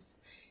domains,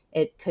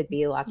 it could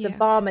be lots of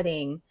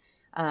vomiting.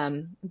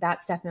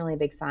 That's definitely a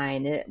big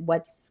sign.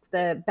 What's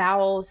the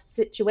bowel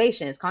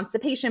situation? Is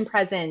constipation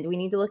present? We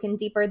need to look in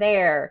deeper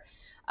there.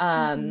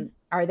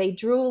 Are they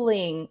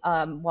drooling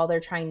while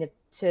they're trying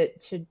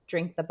to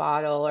drink the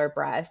bottle or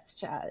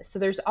breast? So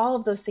there's all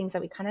of those things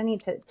that we kind of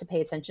need to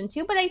pay attention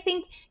to. But I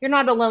think you're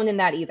not alone in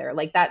that either.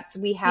 Like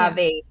we have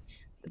a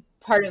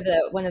part of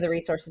one of the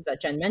resources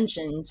that Jen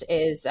mentioned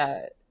is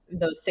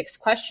those 6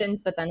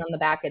 questions, but then on the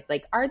back it's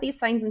like, are these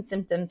signs and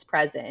symptoms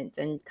present?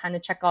 And kind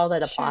of check all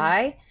that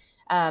apply.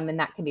 And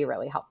that can be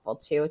really helpful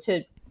too,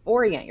 to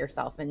orient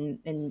yourself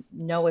and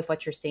know if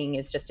what you're seeing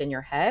is just in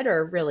your head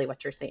or really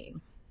what you're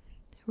seeing.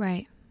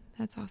 Right.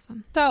 That's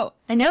awesome. So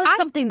I know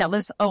something that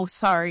was,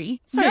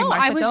 sorry. No,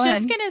 Martha, I was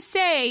just going to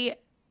say,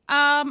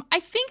 I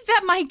think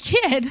that my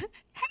kid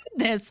had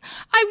this.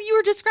 You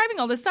were describing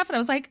all this stuff and I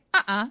was like,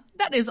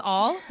 that is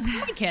all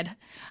my kid.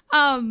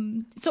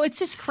 So it's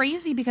just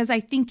crazy because I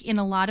think in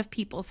a lot of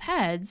people's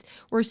heads,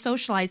 we're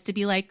socialized to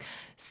be like,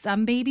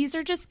 some babies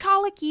are just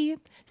colicky.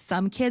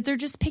 Some kids are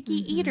just picky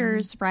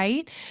eaters,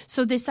 right?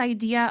 So this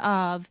idea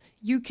of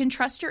you can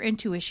trust your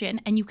intuition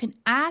and you can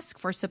ask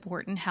for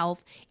support and help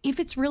if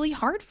it's really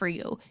hard for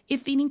you.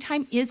 If feeding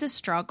time is a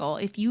struggle,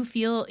 if you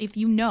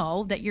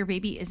know that your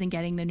baby isn't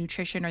getting the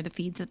nutrition or the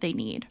feeds that they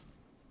need.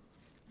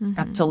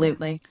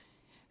 Absolutely.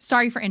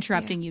 Sorry for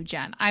interrupting you,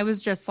 Jen. I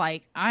was just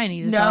like, I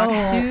need to talk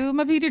to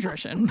my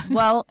pediatrician.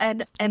 Well,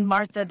 and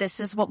Martha, this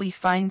is what we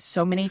find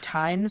so many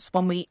times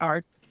when we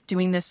are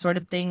doing this sort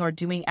of thing or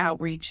doing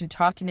outreach and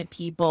talking to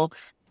people,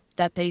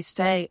 that they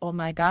say, oh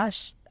my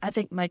gosh, I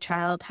think my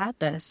child had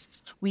this.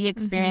 We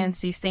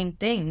experienced these same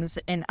things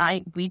and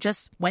we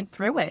just went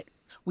through it.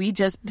 We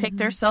just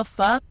picked ourselves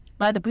up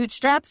by the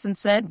bootstraps and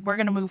said, we're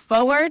going to move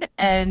forward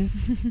and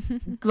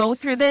go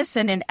through this.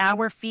 And an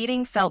hour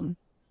feeding felt,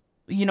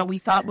 we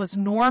thought was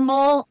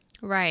normal.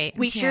 Right.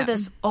 We hear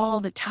this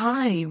all the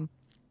time.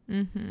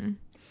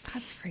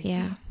 That's crazy.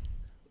 Yeah.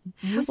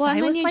 Well,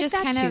 and then you like just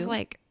that kind too. of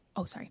like,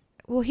 oh, sorry.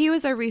 Well, he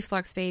was a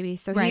reflux baby,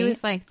 so he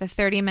was like the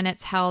 30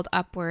 minutes held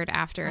upward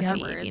after a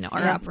feed, or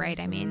upright,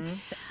 I mean.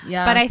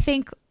 Yeah. But I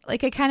think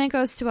like it kind of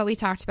goes to what we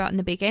talked about in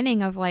the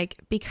beginning of like,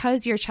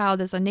 because your child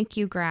is a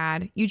NICU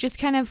grad, you just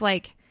kind of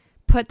like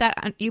put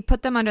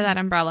them under that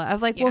umbrella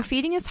of like, well,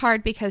 feeding is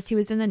hard because he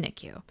was in the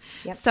NICU.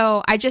 Yep.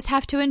 So I just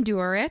have to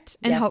endure it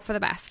and hope for the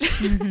best.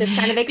 Just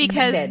kind of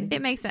because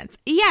it makes sense.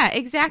 Yeah,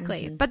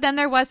 exactly. But then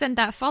there wasn't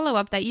that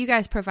follow-up that you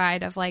guys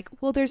provide of like,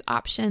 well, there's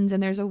options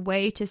and there's a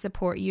way to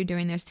support you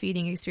during this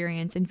feeding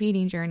experience and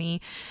feeding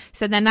journey.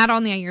 So then not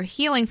only are you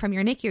healing from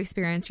your NICU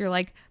experience, you're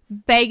like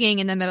begging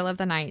in the middle of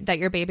the night that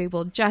your baby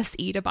will just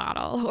eat a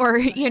bottle,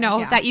 or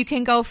that you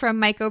can go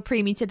from myco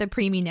preemie to the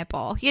preemie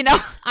nipple,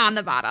 on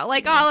the bottle,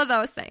 like all of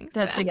those things.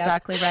 That's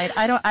exactly right.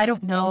 I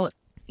don't know,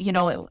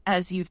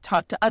 as you've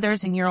talked to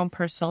others in your own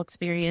personal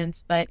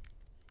experience, but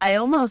I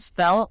almost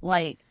felt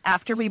like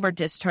after we were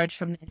discharged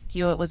from the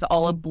NICU, it was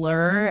all a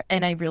blur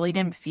and I really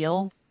didn't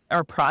feel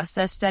or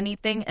processed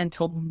anything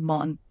until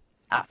months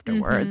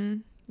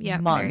afterward. Yeah,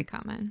 very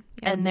common.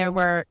 Yep. And there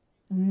were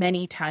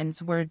many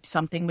times where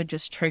something would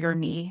just trigger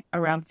me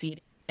around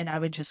feeding and I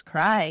would just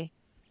cry.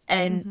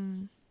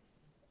 And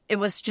it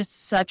was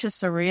just such a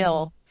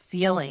surreal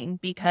feeling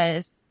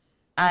because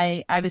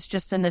I was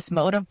just in this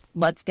mode of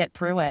let's get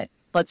through it.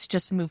 Let's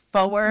just move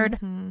forward.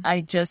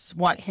 I just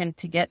want him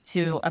to get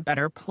to a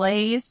better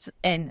place.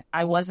 And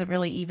I wasn't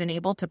really even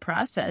able to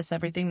process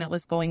everything that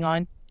was going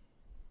on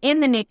in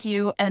the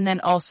NICU and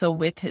then also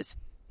with his.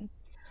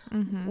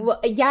 Well,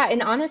 yeah.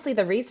 And honestly,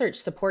 the research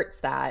supports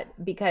that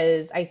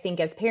because I think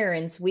as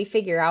parents, we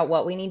figure out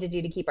what we need to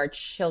do to keep our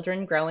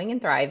children growing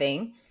and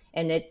thriving.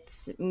 And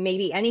it's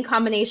maybe any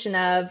combination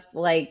of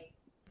like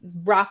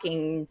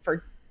rocking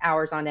for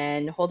hours on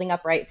end, holding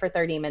upright for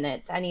 30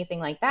 minutes, anything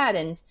like that.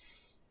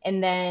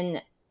 And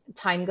then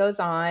time goes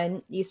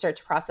on, you start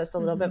to process a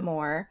little bit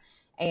more.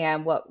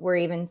 And what we're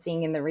even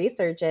seeing in the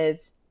research is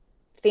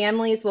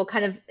families will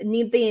kind of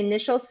need the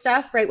initial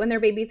stuff right when their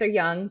babies are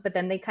young, but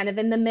then they kind of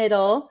in the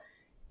middle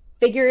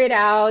figure it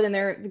out and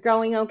they're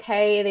growing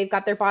okay. They've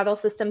got their bottle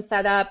system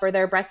set up or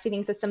their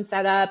breastfeeding system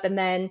set up. And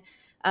then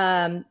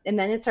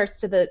it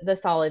starts to the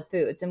solid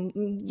foods and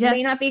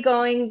may not be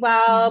going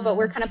well, but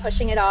we're kind of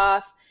pushing it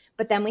off.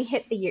 But then we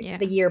hit the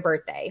year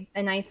birthday.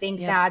 And I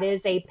think that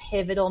is a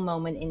pivotal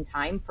moment in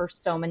time for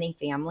so many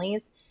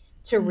families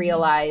to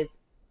realize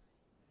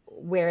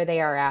where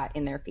they are at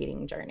in their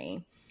feeding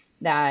journey.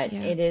 that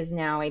it is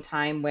now a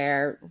time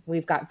where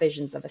we've got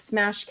visions of a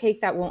smash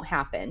cake that won't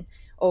happen,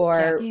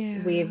 or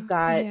we've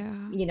got,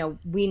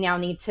 we now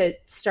need to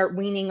start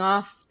weaning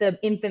off the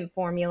infant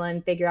formula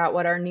and figure out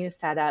what our new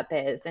setup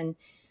is. And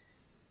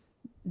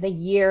the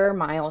year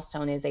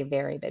milestone is a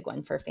very big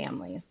one for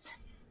families,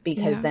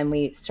 because then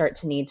we start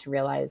to need to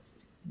realize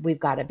we've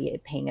got to be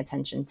paying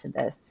attention to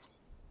this.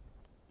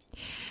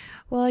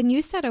 Well, and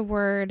you said a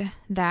word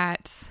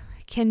that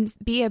can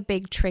be a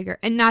big trigger.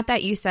 And not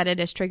that you said it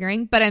is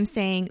triggering, but I'm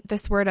saying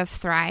this word of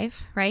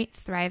thrive, right?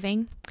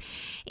 Thriving.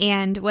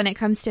 And when it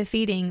comes to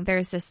feeding,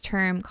 there's this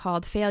term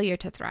called failure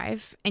to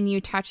thrive. And you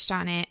touched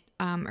on it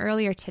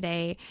earlier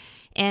today.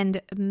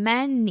 And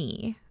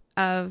many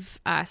of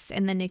us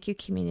in the NICU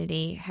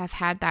community have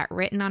had that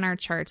written on our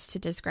charts to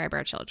describe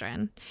our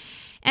children.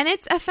 And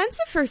it's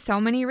offensive for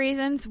so many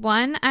reasons.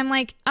 One, I'm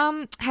like,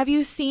 have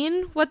you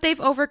seen what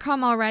they've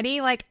overcome already?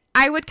 Like,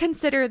 I would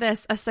consider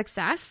this a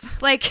success.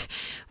 Like,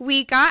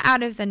 we got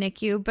out of the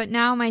NICU, but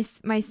now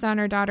my son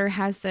or daughter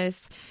has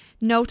this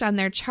note on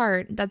their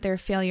chart that they're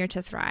failure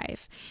to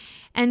thrive.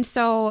 And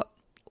so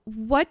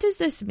what does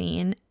this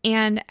mean?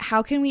 And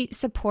how can we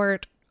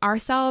support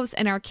ourselves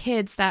and our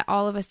kids that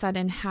all of a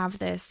sudden have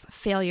this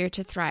failure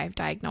to thrive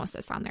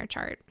diagnosis on their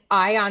chart?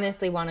 I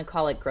honestly want to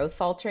call it growth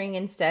faltering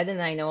instead.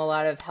 And I know a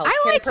lot of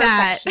healthcare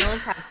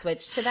professionals have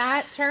switched to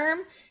that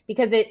term,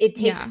 because it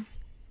takes,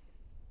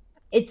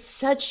 it's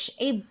such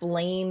a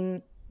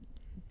blame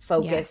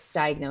focused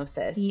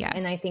diagnosis. Yes.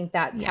 And I think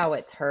that's how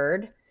it's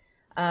heard.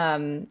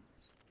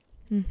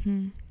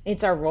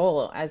 It's our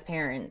role as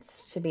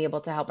parents to be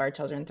able to help our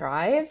children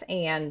thrive.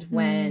 And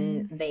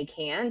when they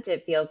can't,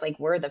 it feels like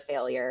we're the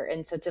failure.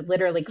 And so to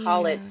literally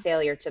call it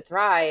failure to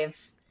thrive,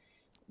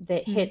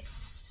 that hits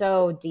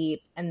so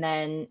deep. And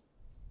then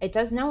it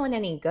does no one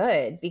any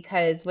good,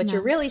 because what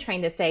you're really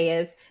trying to say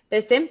is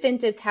this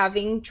infant is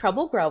having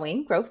trouble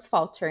growing, growth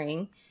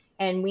faltering,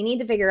 and we need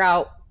to figure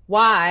out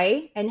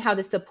why and how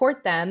to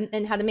support them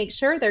and how to make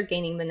sure they're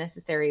gaining the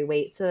necessary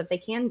weight so that they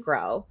can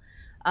grow.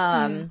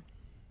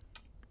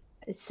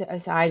 So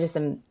I just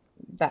am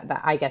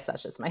that I guess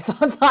that's just my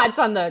thoughts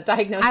on the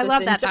diagnosis. I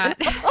love that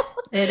thought.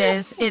 It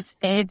is.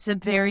 It's a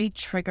very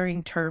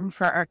triggering term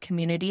for our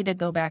community. To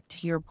go back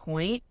to your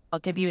point, I'll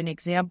give you an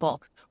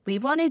example. We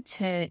wanted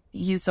to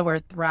use the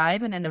word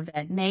thrive in an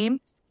event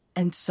name,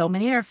 and so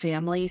many of our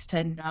families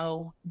to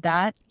know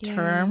that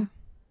term.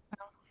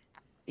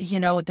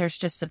 There's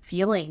just a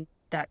feeling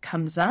that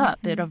comes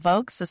up. It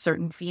evokes a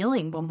certain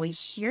feeling when we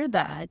hear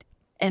that.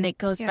 And it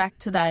goes back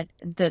to that,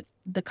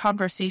 the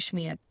conversation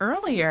we had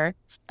earlier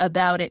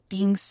about it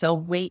being so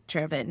weight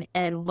driven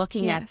and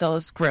looking at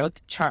those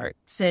growth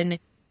charts. And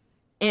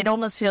it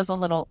almost feels a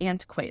little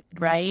antiquated,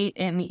 right?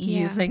 And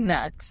using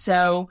that.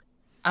 So,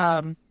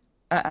 I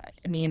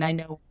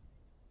know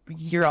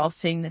you're all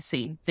saying the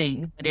same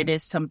thing, but it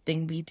is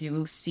something we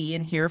do see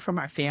and hear from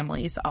our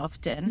families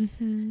often.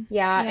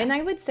 And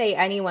I would say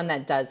anyone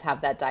that does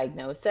have that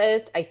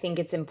diagnosis, I think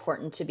it's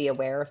important to be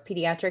aware of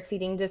pediatric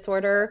feeding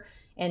disorder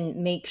and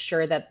make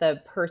sure that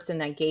the person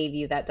that gave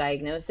you that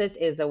diagnosis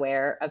is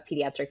aware of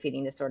pediatric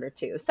feeding disorder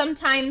too.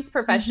 Sometimes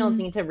professionals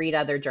need to read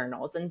other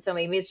journals. And so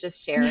maybe it's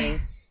just sharing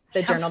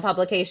the journal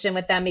publication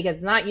with them, because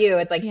it's not you.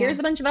 It's like, here's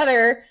a bunch of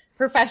other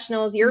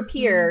professionals, your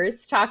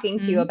peers, talking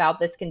to you about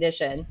this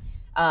condition.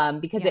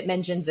 Because it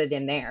mentions it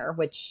in there,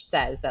 which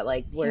says that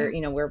like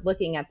we're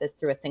looking at this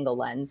through a single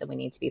lens and we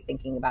need to be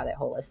thinking about it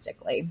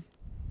holistically.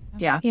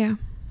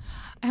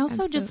 I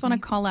also just want to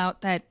call out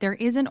that there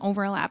is an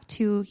overlap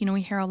too.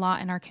 We hear a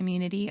lot in our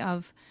community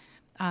of,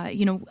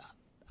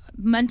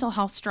 mental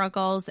health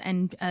struggles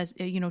and,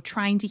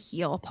 trying to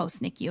heal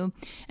post NICU.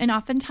 And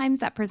oftentimes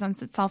that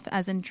presents itself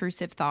as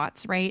intrusive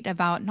thoughts, right?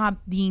 About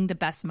not being the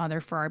best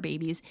mother for our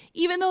babies,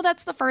 even though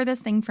that's the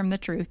furthest thing from the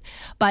truth.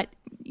 But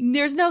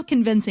there's no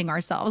convincing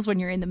ourselves when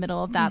you're in the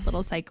middle of that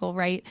little cycle,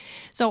 right?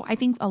 So I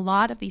think a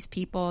lot of these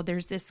people,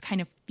 there's this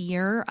kind of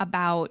fear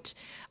about,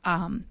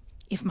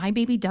 if my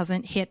baby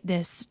doesn't hit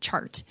this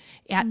chart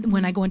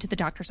when I go into the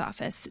doctor's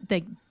office,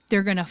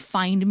 they're going to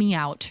find me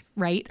out,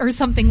 right? Or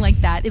something like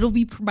that. It'll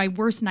be my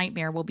worst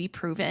nightmare will be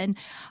proven.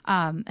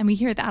 And we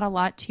hear that a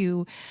lot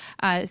too.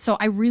 So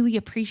I really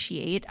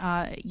appreciate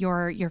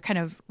your kind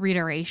of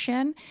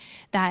reiteration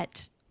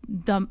that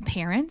the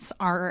parents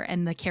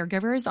and the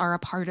caregivers are a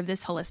part of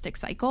this holistic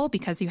cycle,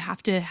 because you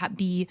have to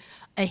be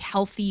a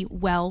healthy,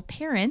 well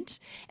parent,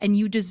 and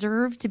you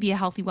deserve to be a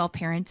healthy, well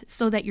parent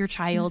so that your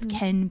child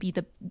can be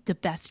the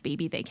best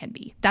baby they can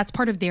be. That's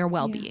part of their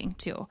well-being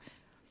too.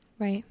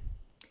 Right.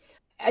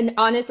 And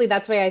honestly,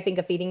 that's why I think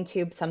a feeding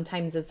tube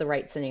sometimes is the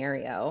right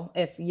scenario.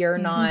 If you're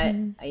not,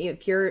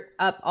 if you're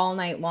up all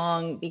night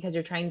long because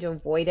you're trying to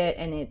avoid it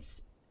and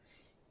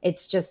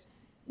it's just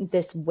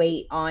this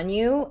weight on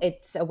you,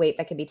 it's a weight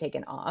that can be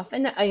taken off.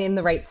 And in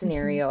the right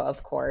scenario,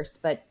 of course.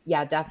 But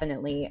yeah,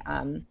 definitely.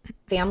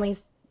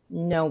 Families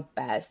know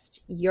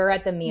best. You're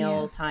at the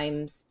meal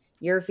times,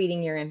 you're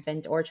feeding your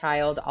infant or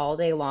child all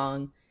day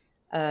long.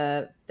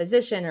 A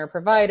physician or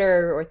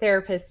provider or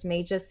therapist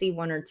may just see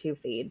one or two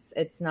feeds.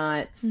 It's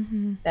not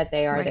that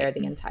they are there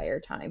the entire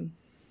time.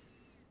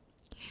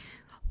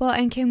 Well,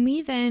 and can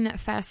we then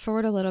fast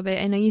forward a little bit?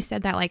 I know you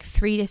said that like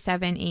 3 to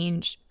 7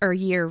 age or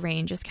year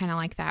range is kind of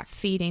like that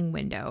feeding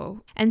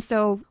window. And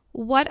so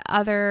what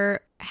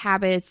other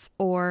habits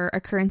or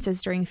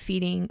occurrences during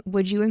feeding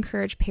would you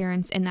encourage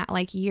parents in that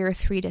like year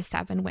 3 to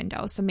 7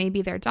 window? So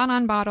maybe they're done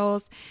on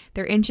bottles,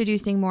 they're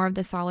introducing more of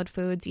the solid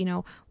foods. You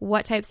know,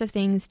 what types of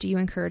things do you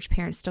encourage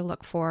parents to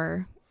look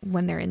for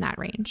when they're in that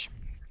range?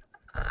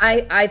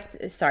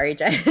 Sorry,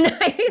 Jen.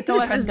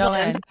 Go ahead.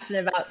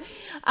 About.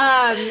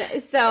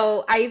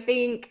 So I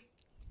think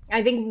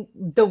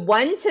the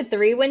 1 to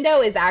 3 window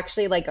is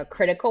actually like a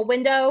critical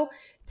window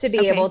to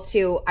be able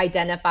to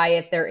identify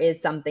if there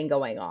is something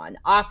going on.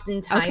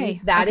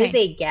 Oftentimes that is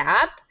a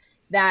gap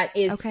that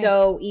is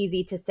so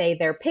easy to say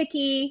they're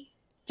picky,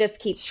 just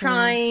keep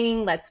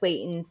trying, let's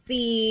wait and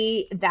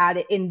see that.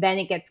 And then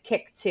it gets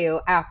kicked to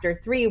after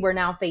 3, we're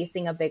now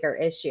facing a bigger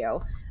issue.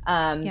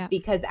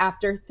 Because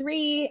after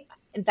 3,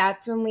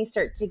 that's when we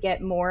start to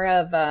get more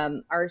of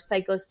our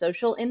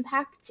psychosocial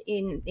impact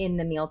in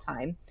the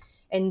mealtime.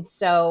 And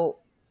so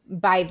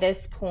by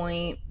this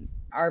point,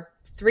 our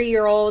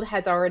 3-year-old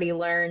has already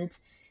learned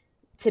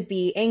to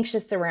be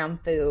anxious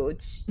around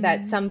food,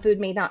 that some food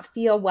may not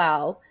feel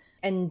well.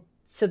 And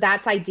so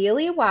that's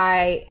ideally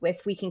why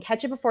if we can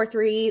catch it before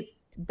 3,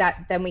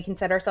 then we can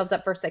set ourselves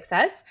up for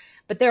success.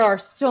 But there are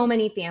so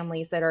many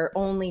families that are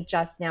only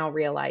just now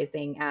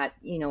realizing at,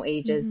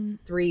 ages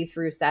 3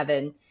 through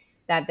 7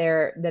 that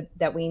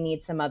that we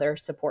need some other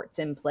supports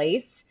in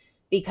place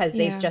because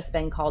they've just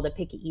been called a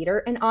picky eater.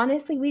 And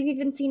honestly, we've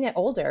even seen it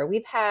older.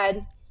 We've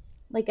had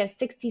like a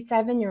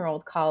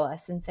 67-year-old call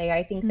us and say,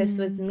 I think this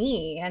was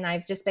me, and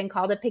I've just been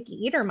called a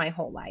picky eater my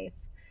whole life.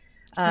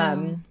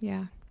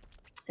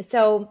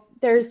 So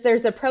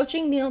there's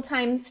approaching meal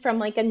times from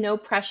like a no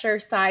pressure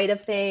side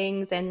of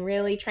things and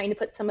really trying to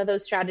put some of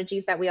those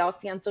strategies that we all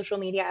see on social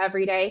media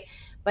every day.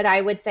 But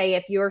I would say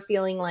if you're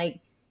feeling like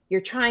you're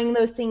trying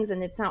those things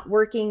and it's not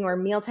working, or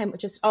mealtime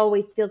just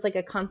always feels like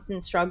a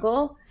constant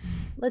struggle,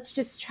 let's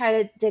just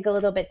try to dig a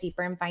little bit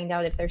deeper and find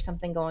out if there's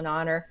something going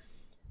on. Or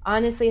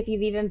honestly, if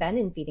you've even been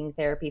in feeding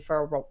therapy for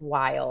a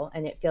while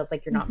and it feels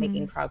like you're not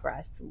making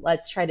progress,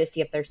 let's try to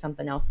see if there's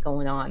something else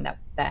going on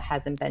that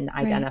hasn't been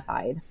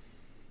identified.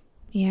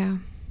 Yeah,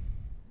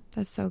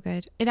 that's so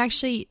good. It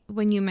actually,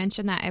 when you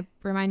mentioned that, it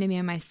reminded me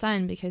of my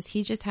son because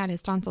he just had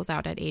his tonsils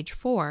out at age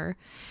 4.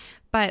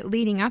 But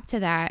leading up to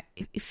that,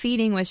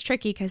 feeding was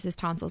tricky because his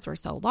tonsils were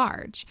so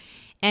large.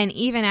 And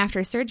even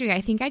after surgery,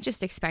 I think I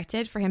just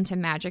expected for him to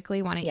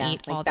magically want to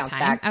eat all the time.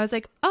 Back. I was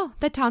like, oh,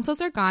 the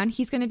tonsils are gone.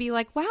 He's going to be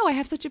like, wow, I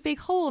have such a big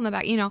hole in the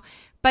back,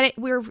 But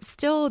we're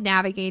still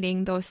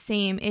navigating those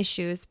same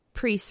issues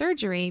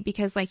pre-surgery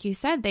because, like you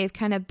said, they've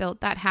kind of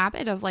built that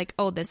habit of like,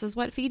 oh, this is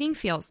what feeding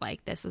feels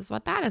like. This is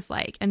what that is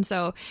like. And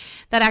so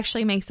that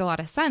actually makes a lot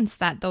of sense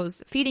that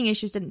those feeding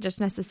issues didn't just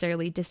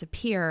necessarily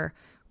disappear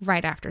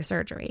right after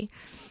surgery.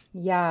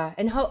 Yeah.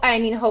 And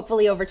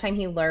hopefully over time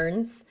he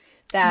learns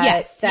that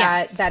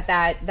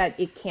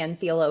it can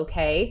feel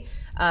okay.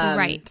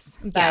 Right.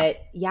 But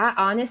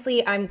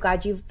honestly, I'm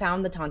glad you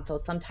found the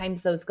tonsils.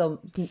 Sometimes those go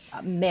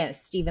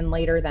missed even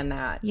later than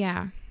that.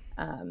 Yeah.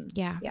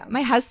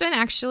 My husband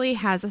actually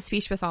has a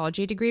speech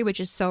pathology degree, which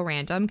is so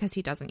random because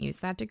he doesn't use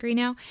that degree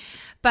now.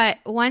 But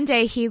one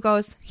day he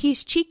goes,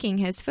 he's cheeking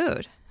his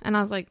food. And I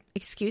was like,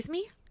 excuse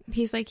me?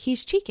 He's like,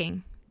 he's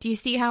cheeking. Do you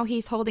see how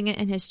he's holding it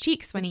in his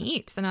cheeks when he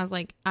eats? And I was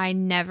like, I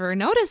never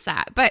noticed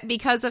that. But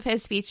because of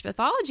his speech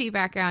pathology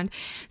background,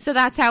 so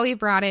that's how we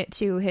brought it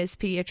to his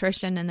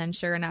pediatrician. And then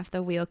sure enough,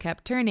 the wheel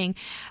kept turning.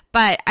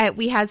 But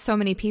we had so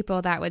many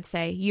people that would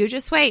say, you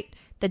just wait.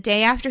 The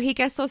day after he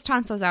gets those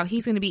tonsils out,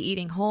 he's going to be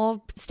eating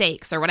whole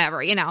steaks or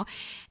whatever, And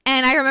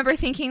I remember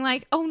thinking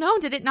like, oh no,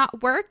 did it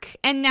not work?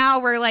 And now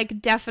we're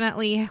like,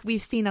 definitely,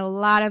 we've seen a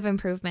lot of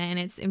improvement and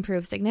it's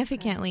improved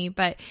significantly,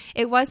 but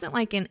it wasn't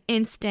like an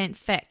instant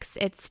fix.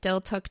 It still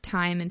took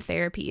time and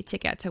therapy to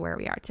get to where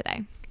we are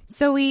today.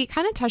 So we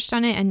kind of touched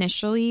on it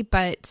initially,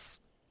 but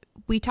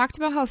we talked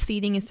about how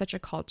feeding is such a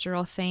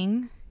cultural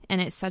thing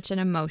and it's such an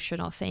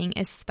emotional thing,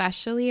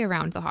 especially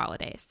around the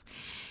holidays.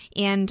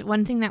 And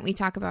one thing that we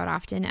talk about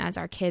often as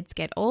our kids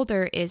get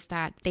older is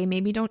that they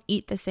maybe don't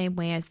eat the same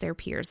way as their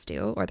peers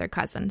do or their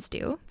cousins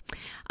do.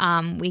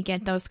 We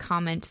get those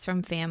comments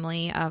from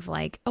family of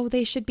like, oh,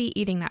 they should be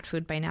eating that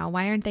food by now.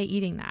 Why aren't they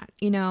eating that?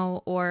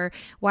 Or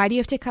why do you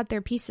have to cut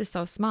their pieces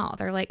so small?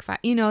 They're like,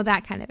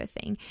 that kind of a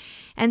thing.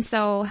 And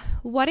so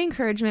what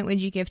encouragement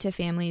would you give to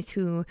families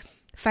who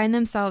find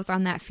themselves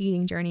on that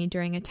feeding journey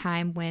during a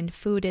time when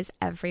food is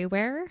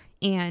everywhere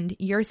and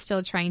you're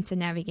still trying to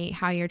navigate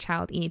how your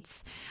child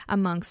eats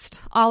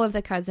amongst all of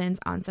the cousins,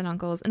 aunts, and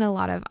uncles, and a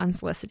lot of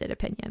unsolicited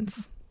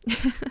opinions?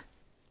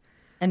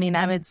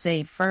 I would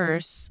say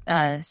first,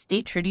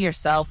 stay true to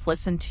yourself,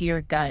 listen to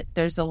your gut.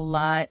 There's a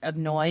lot of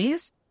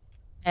noise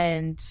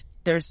and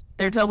there's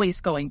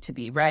always going to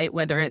be, right?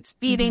 Whether it's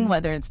feeding,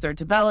 whether it's their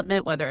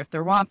development, whether if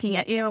they're walking,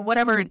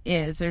 whatever it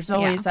is, there's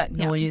always that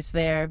noise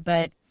there.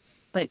 But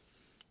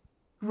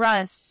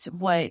trust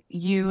what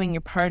you and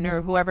your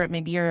partner, whoever it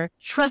may be,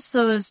 trust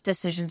those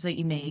decisions that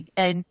you make.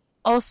 And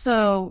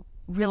also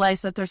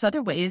realize that there's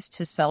other ways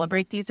to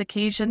celebrate these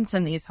occasions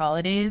and these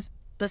holidays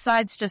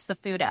besides just the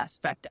food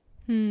aspect.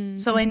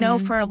 So I know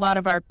for a lot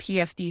of our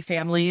PFD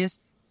families,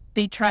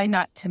 they try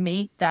not to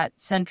make that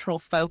central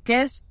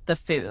focus the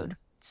food.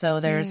 So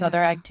there's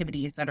other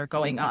activities that are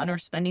going on, or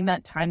spending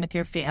that time with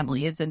your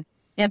families and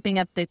amping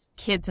up the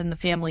kids and the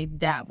family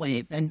that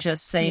way, and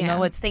just saying,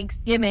 oh, it's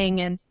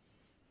Thanksgiving, and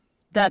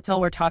that's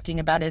all we're talking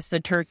about is the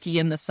turkey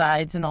and the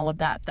sides and all of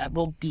that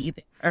will be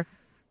there.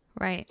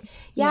 Right.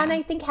 Yeah. And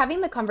I think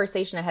having the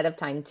conversation ahead of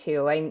time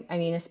too, I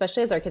mean,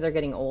 especially as our kids are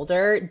getting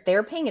older,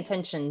 they're paying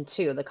attention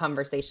to the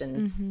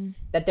conversations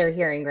that they're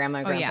hearing grandma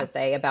and grandpa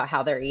say about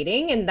how they're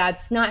eating, and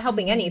that's not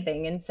helping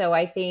anything. And so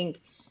I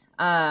think,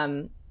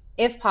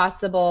 if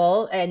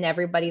possible, and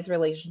everybody's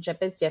relationship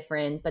is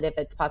different, but if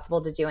it's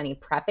possible to do any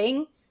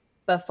prepping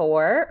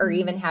before, or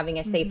even having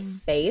a safe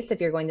space, if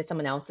you're going to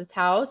someone else's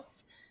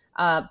house,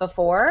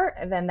 before,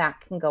 then that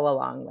can go a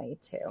long way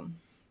too.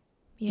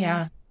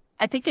 Yeah.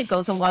 I think it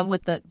goes along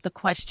with the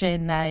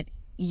question that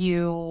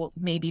you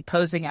may be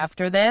posing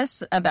after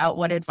this about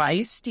what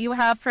advice do you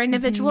have for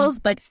individuals,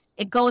 but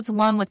it goes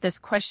along with this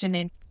question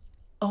in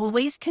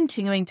always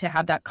continuing to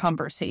have that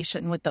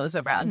conversation with those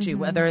around you,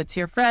 whether it's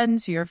your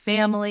friends, your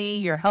family,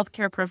 your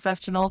healthcare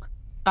professional.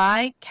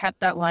 I kept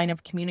that line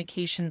of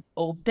communication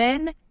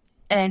open,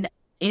 and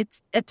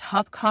it's a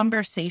tough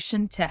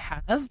conversation to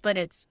have, but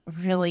it's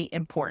really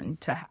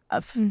important to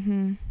have.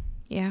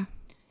 Yeah.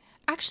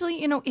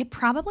 Actually, it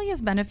probably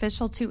is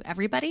beneficial to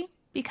everybody,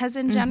 because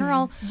in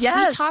general, we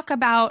Yes. talk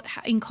about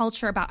in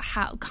culture about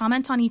how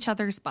comment on each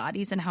other's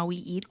bodies and how we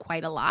eat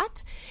quite a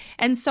lot.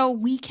 And so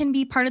we can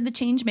be part of the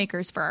change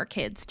makers for our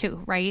kids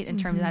too, right? In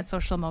terms of that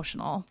social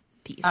emotional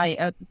piece.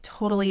 I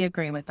totally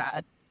agree with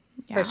that.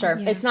 For sure.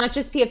 It's not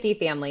just PFD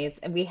families.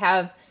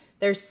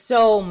 There's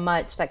so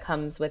much that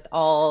comes with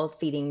all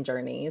feeding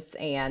journeys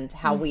and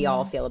how we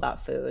all feel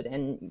about food.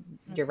 And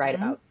you're right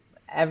about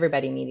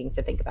everybody needing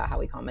to think about how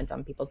we comment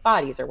on people's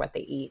bodies or what they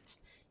eat.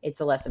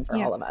 It's a lesson for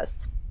all of us.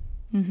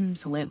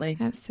 Absolutely.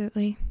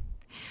 Absolutely.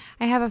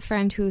 I have a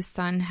friend whose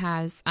son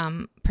has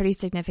pretty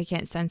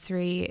significant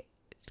sensory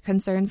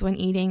concerns when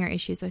eating or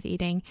issues with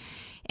eating.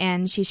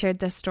 And she shared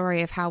the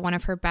story of how one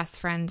of her best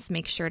friends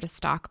makes sure to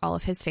stock all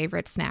of his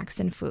favorite snacks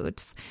and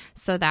foods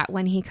so that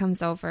when he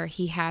comes over,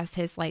 he has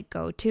his like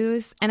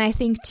go-tos. And I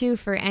think too,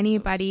 for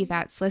anybody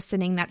that's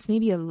listening, that's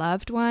maybe a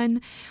loved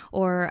one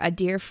or a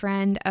dear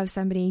friend of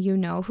somebody you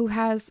know who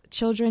has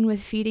children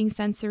with feeding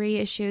sensory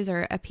issues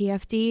or a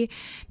PFD,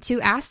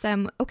 to ask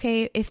them,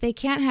 okay, if they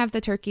can't have the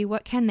turkey,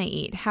 what can they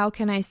eat? How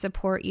can I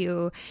support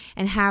you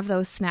and have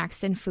those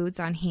snacks and foods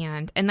on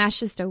hand? And that's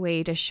just a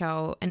way to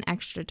show an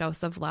extra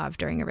dose of love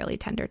during a really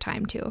tender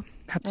time too.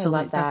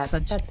 Absolutely. I love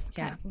that.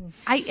 Yeah.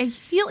 I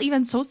feel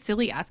even so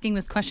silly asking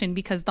this question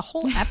because the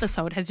whole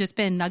episode has just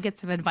been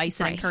nuggets of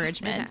advice and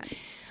encouragement.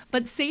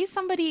 But say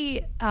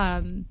somebody,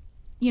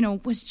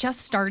 was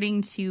just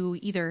starting to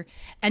either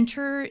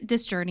enter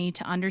this journey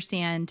to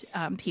understand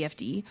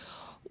PFD,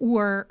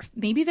 or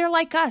maybe they're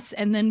like us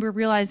and then we're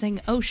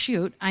realizing, oh,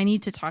 shoot, I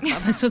need to talk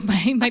about this with my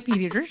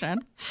pediatrician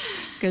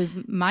because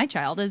my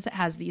child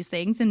has these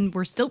things and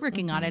we're still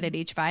working on it at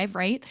age 5,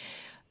 right?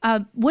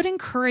 What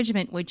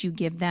encouragement would you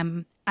give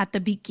them at the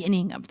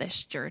beginning of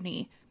this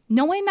journey,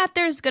 knowing that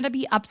there's going to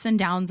be ups and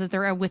downs as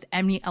there are with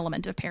any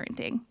element of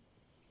parenting?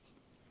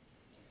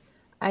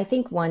 I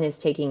think one is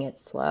taking it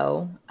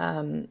slow.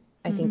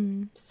 I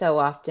think so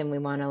often we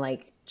want to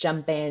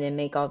jump in and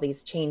make all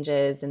these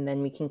changes, and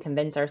then we can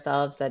convince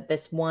ourselves that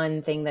this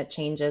one thing that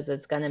changes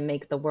is going to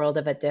make the world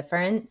of a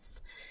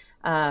difference.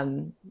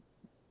 But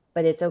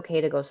it's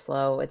okay to go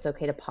slow. It's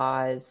okay to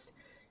pause.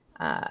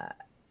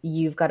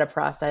 You've got to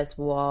process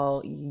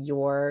while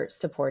you're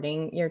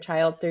supporting your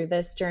child through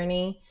this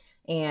journey.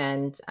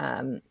 And,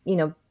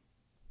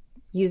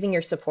 using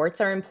your supports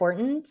are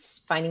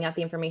important. Finding out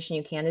the information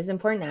you can is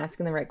important.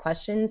 Asking the right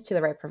questions to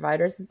the right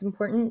providers is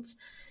important.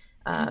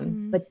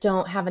 But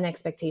don't have an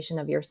expectation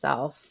of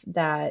yourself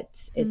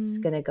that it's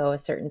going to go a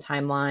certain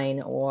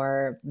timeline,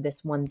 or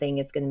this one thing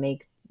is going to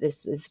make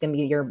this is going to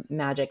be your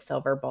magic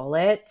silver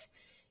bullet.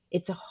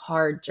 It's a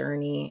hard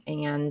journey,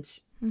 and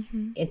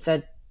it's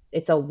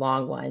a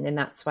long one. And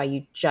that's why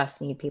you just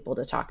need people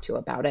to talk to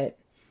about it,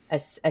 a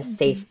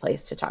safe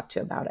place to talk to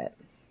about it.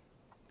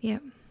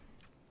 Yep.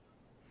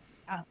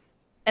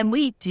 And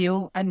we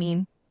do,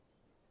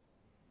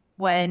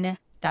 when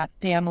that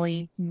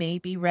family may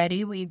be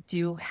ready, we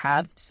do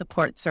have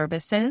support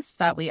services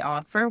that we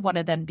offer, one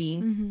of them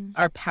being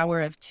our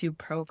Power of Two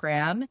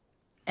program,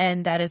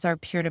 and that is our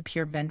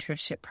peer-to-peer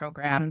mentorship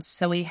program.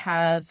 So we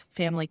have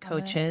family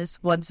coaches,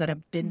 ones that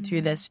have been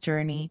through this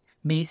journey,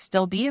 may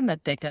still be in the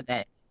thick of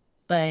it,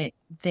 but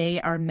they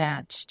are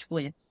matched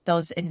with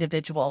those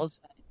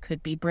individuals that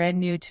could be brand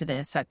new to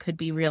this, that could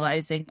be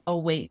realizing, oh,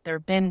 wait, there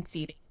have been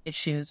feeding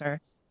issues or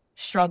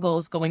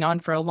struggles going on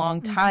for a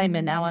long time,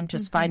 and now I'm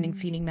just finding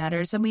Feeding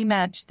Matters, and we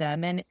match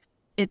them. And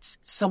it's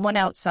someone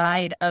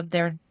outside of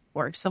their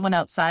work, someone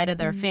outside of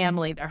their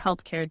family, their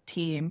healthcare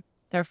team,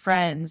 their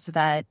friends,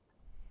 that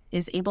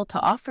is able to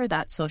offer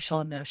that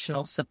social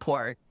emotional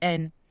support.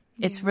 And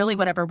It's really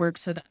whatever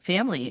works for the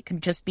family. It can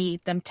just be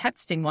them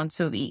texting once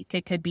a week.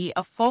 It could be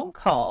a phone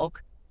call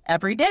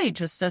every day,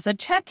 just as a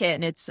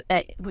check-in. It's,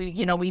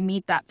 we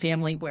meet that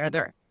family where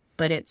they're,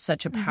 but it's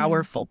such a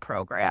powerful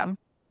program.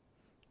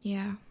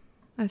 Yeah,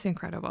 that's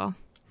incredible.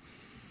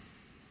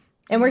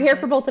 And we're here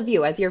for both of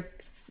you as you're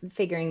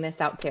figuring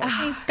this out too.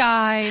 Thanks,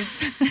 guys.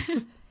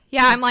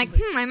 Yeah, I'm like,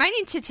 I might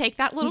need to take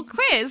that little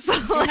quiz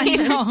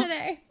later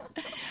today.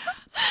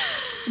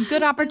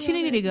 Good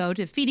opportunity to go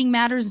to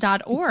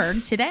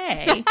feedingmatters.org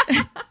today.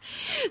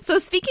 So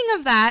speaking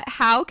of that,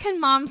 how can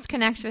moms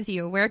connect with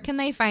you? Where can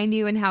they find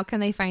you and how can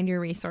they find your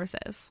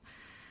resources?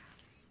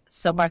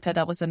 So, Martha,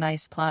 that was a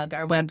nice plug.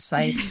 Our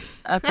website,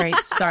 a great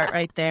start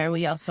right there.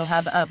 We also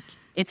have,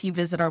 if you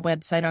visit our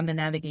website on the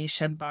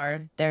navigation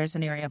bar, there's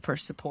an area for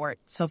support.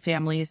 So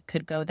families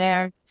could go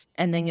there,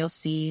 and then you'll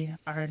see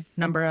our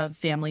number of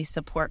family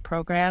support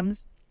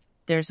programs.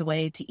 There's a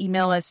way to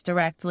email us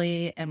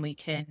directly, and we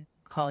can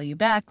call you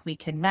back. We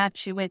can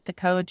match you with the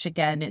coach.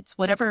 Again, it's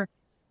whatever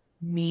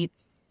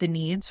meets the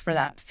needs for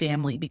that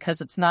family, because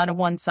it's not a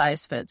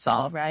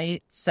one-size-fits-all,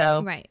 right?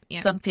 So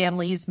some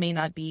families may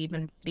not be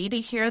even ready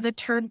to hear the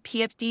term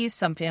PFD.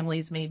 Some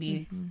families may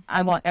be,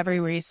 I want every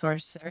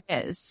resource there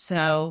is.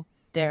 So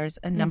there's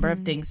a number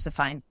of things to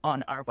find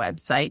on our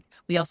website.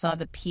 We also have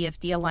the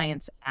PFD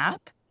Alliance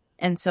app.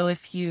 And so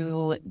if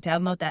you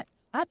download that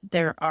app,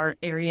 there are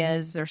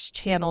areas, there's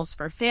channels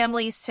for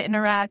families to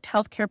interact,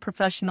 healthcare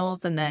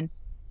professionals, and then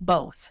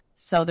both.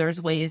 So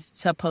there's ways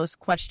to post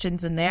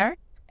questions in there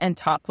and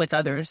talk with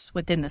others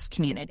within this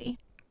community.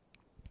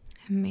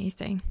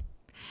 Amazing.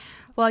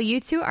 Well, you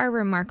two are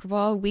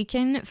remarkable. We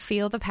can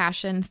feel the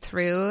passion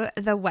through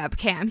the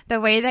webcam. The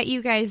way that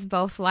you guys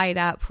both light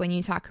up when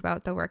you talk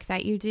about the work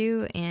that you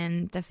do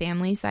and the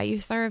families that you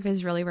serve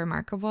is really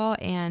remarkable.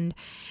 And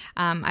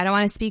I don't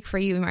want to speak for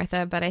you,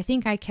 Martha, but I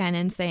think I can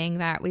in saying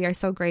that we are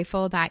so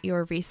grateful that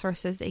your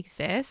resources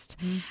exist.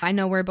 I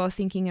know we're both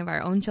thinking of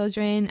our own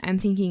children. I'm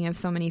thinking of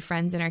so many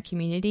friends in our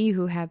community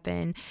who have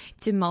been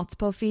to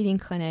multiple feeding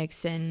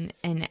clinics and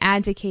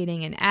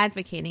advocating.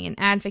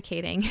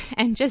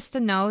 And just to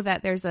know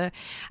that there's a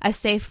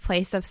safe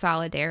place of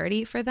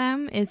solidarity for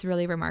them is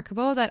really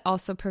remarkable. That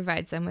also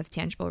provides them with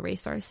tangible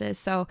resources.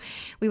 So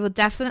we will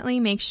definitely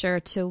make sure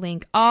to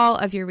link all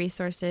of your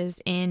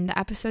resources in the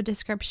episode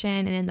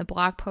description and in the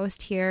blog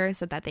post here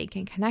so that they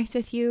can connect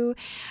with you.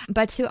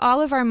 But to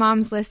all of our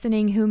moms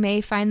listening who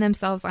may find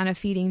themselves on a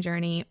feeding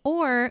journey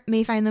or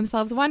may find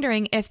themselves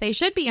wondering if they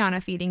should be on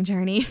a feeding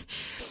journey,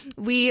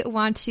 we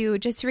want to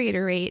just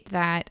reiterate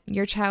that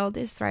your child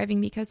is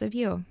thriving because of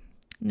you.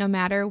 No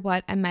matter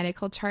what a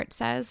medical chart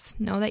says,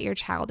 know that your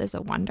child is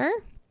a wonder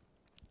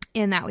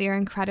and that we are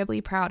incredibly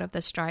proud of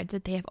the strides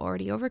that they have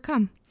already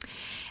overcome.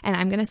 And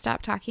I'm going to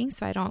stop talking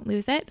so I don't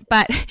lose it.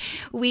 But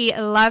we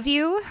love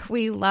you.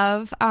 We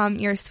love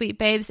your sweet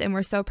babes, and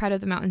we're so proud of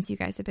the mountains you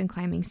guys have been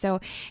climbing. So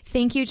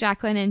thank you,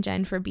 Jacqueline and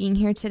Jen, for being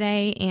here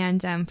today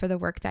and for the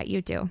work that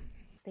you do.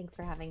 Thanks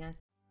for having us.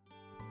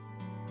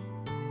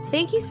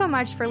 Thank you so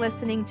much for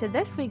listening to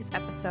this week's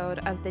episode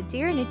of the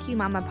Dear NICU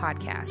Mama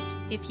podcast.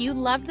 If you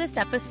loved this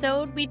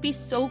episode, we'd be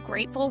so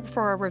grateful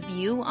for a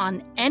review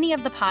on any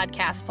of the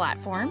podcast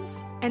platforms.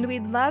 And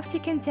we'd love to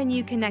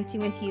continue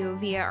connecting with you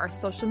via our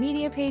social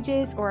media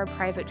pages or a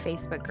private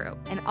Facebook group.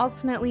 And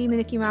ultimately,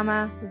 NICU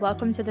Mama,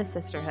 welcome to the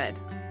sisterhood.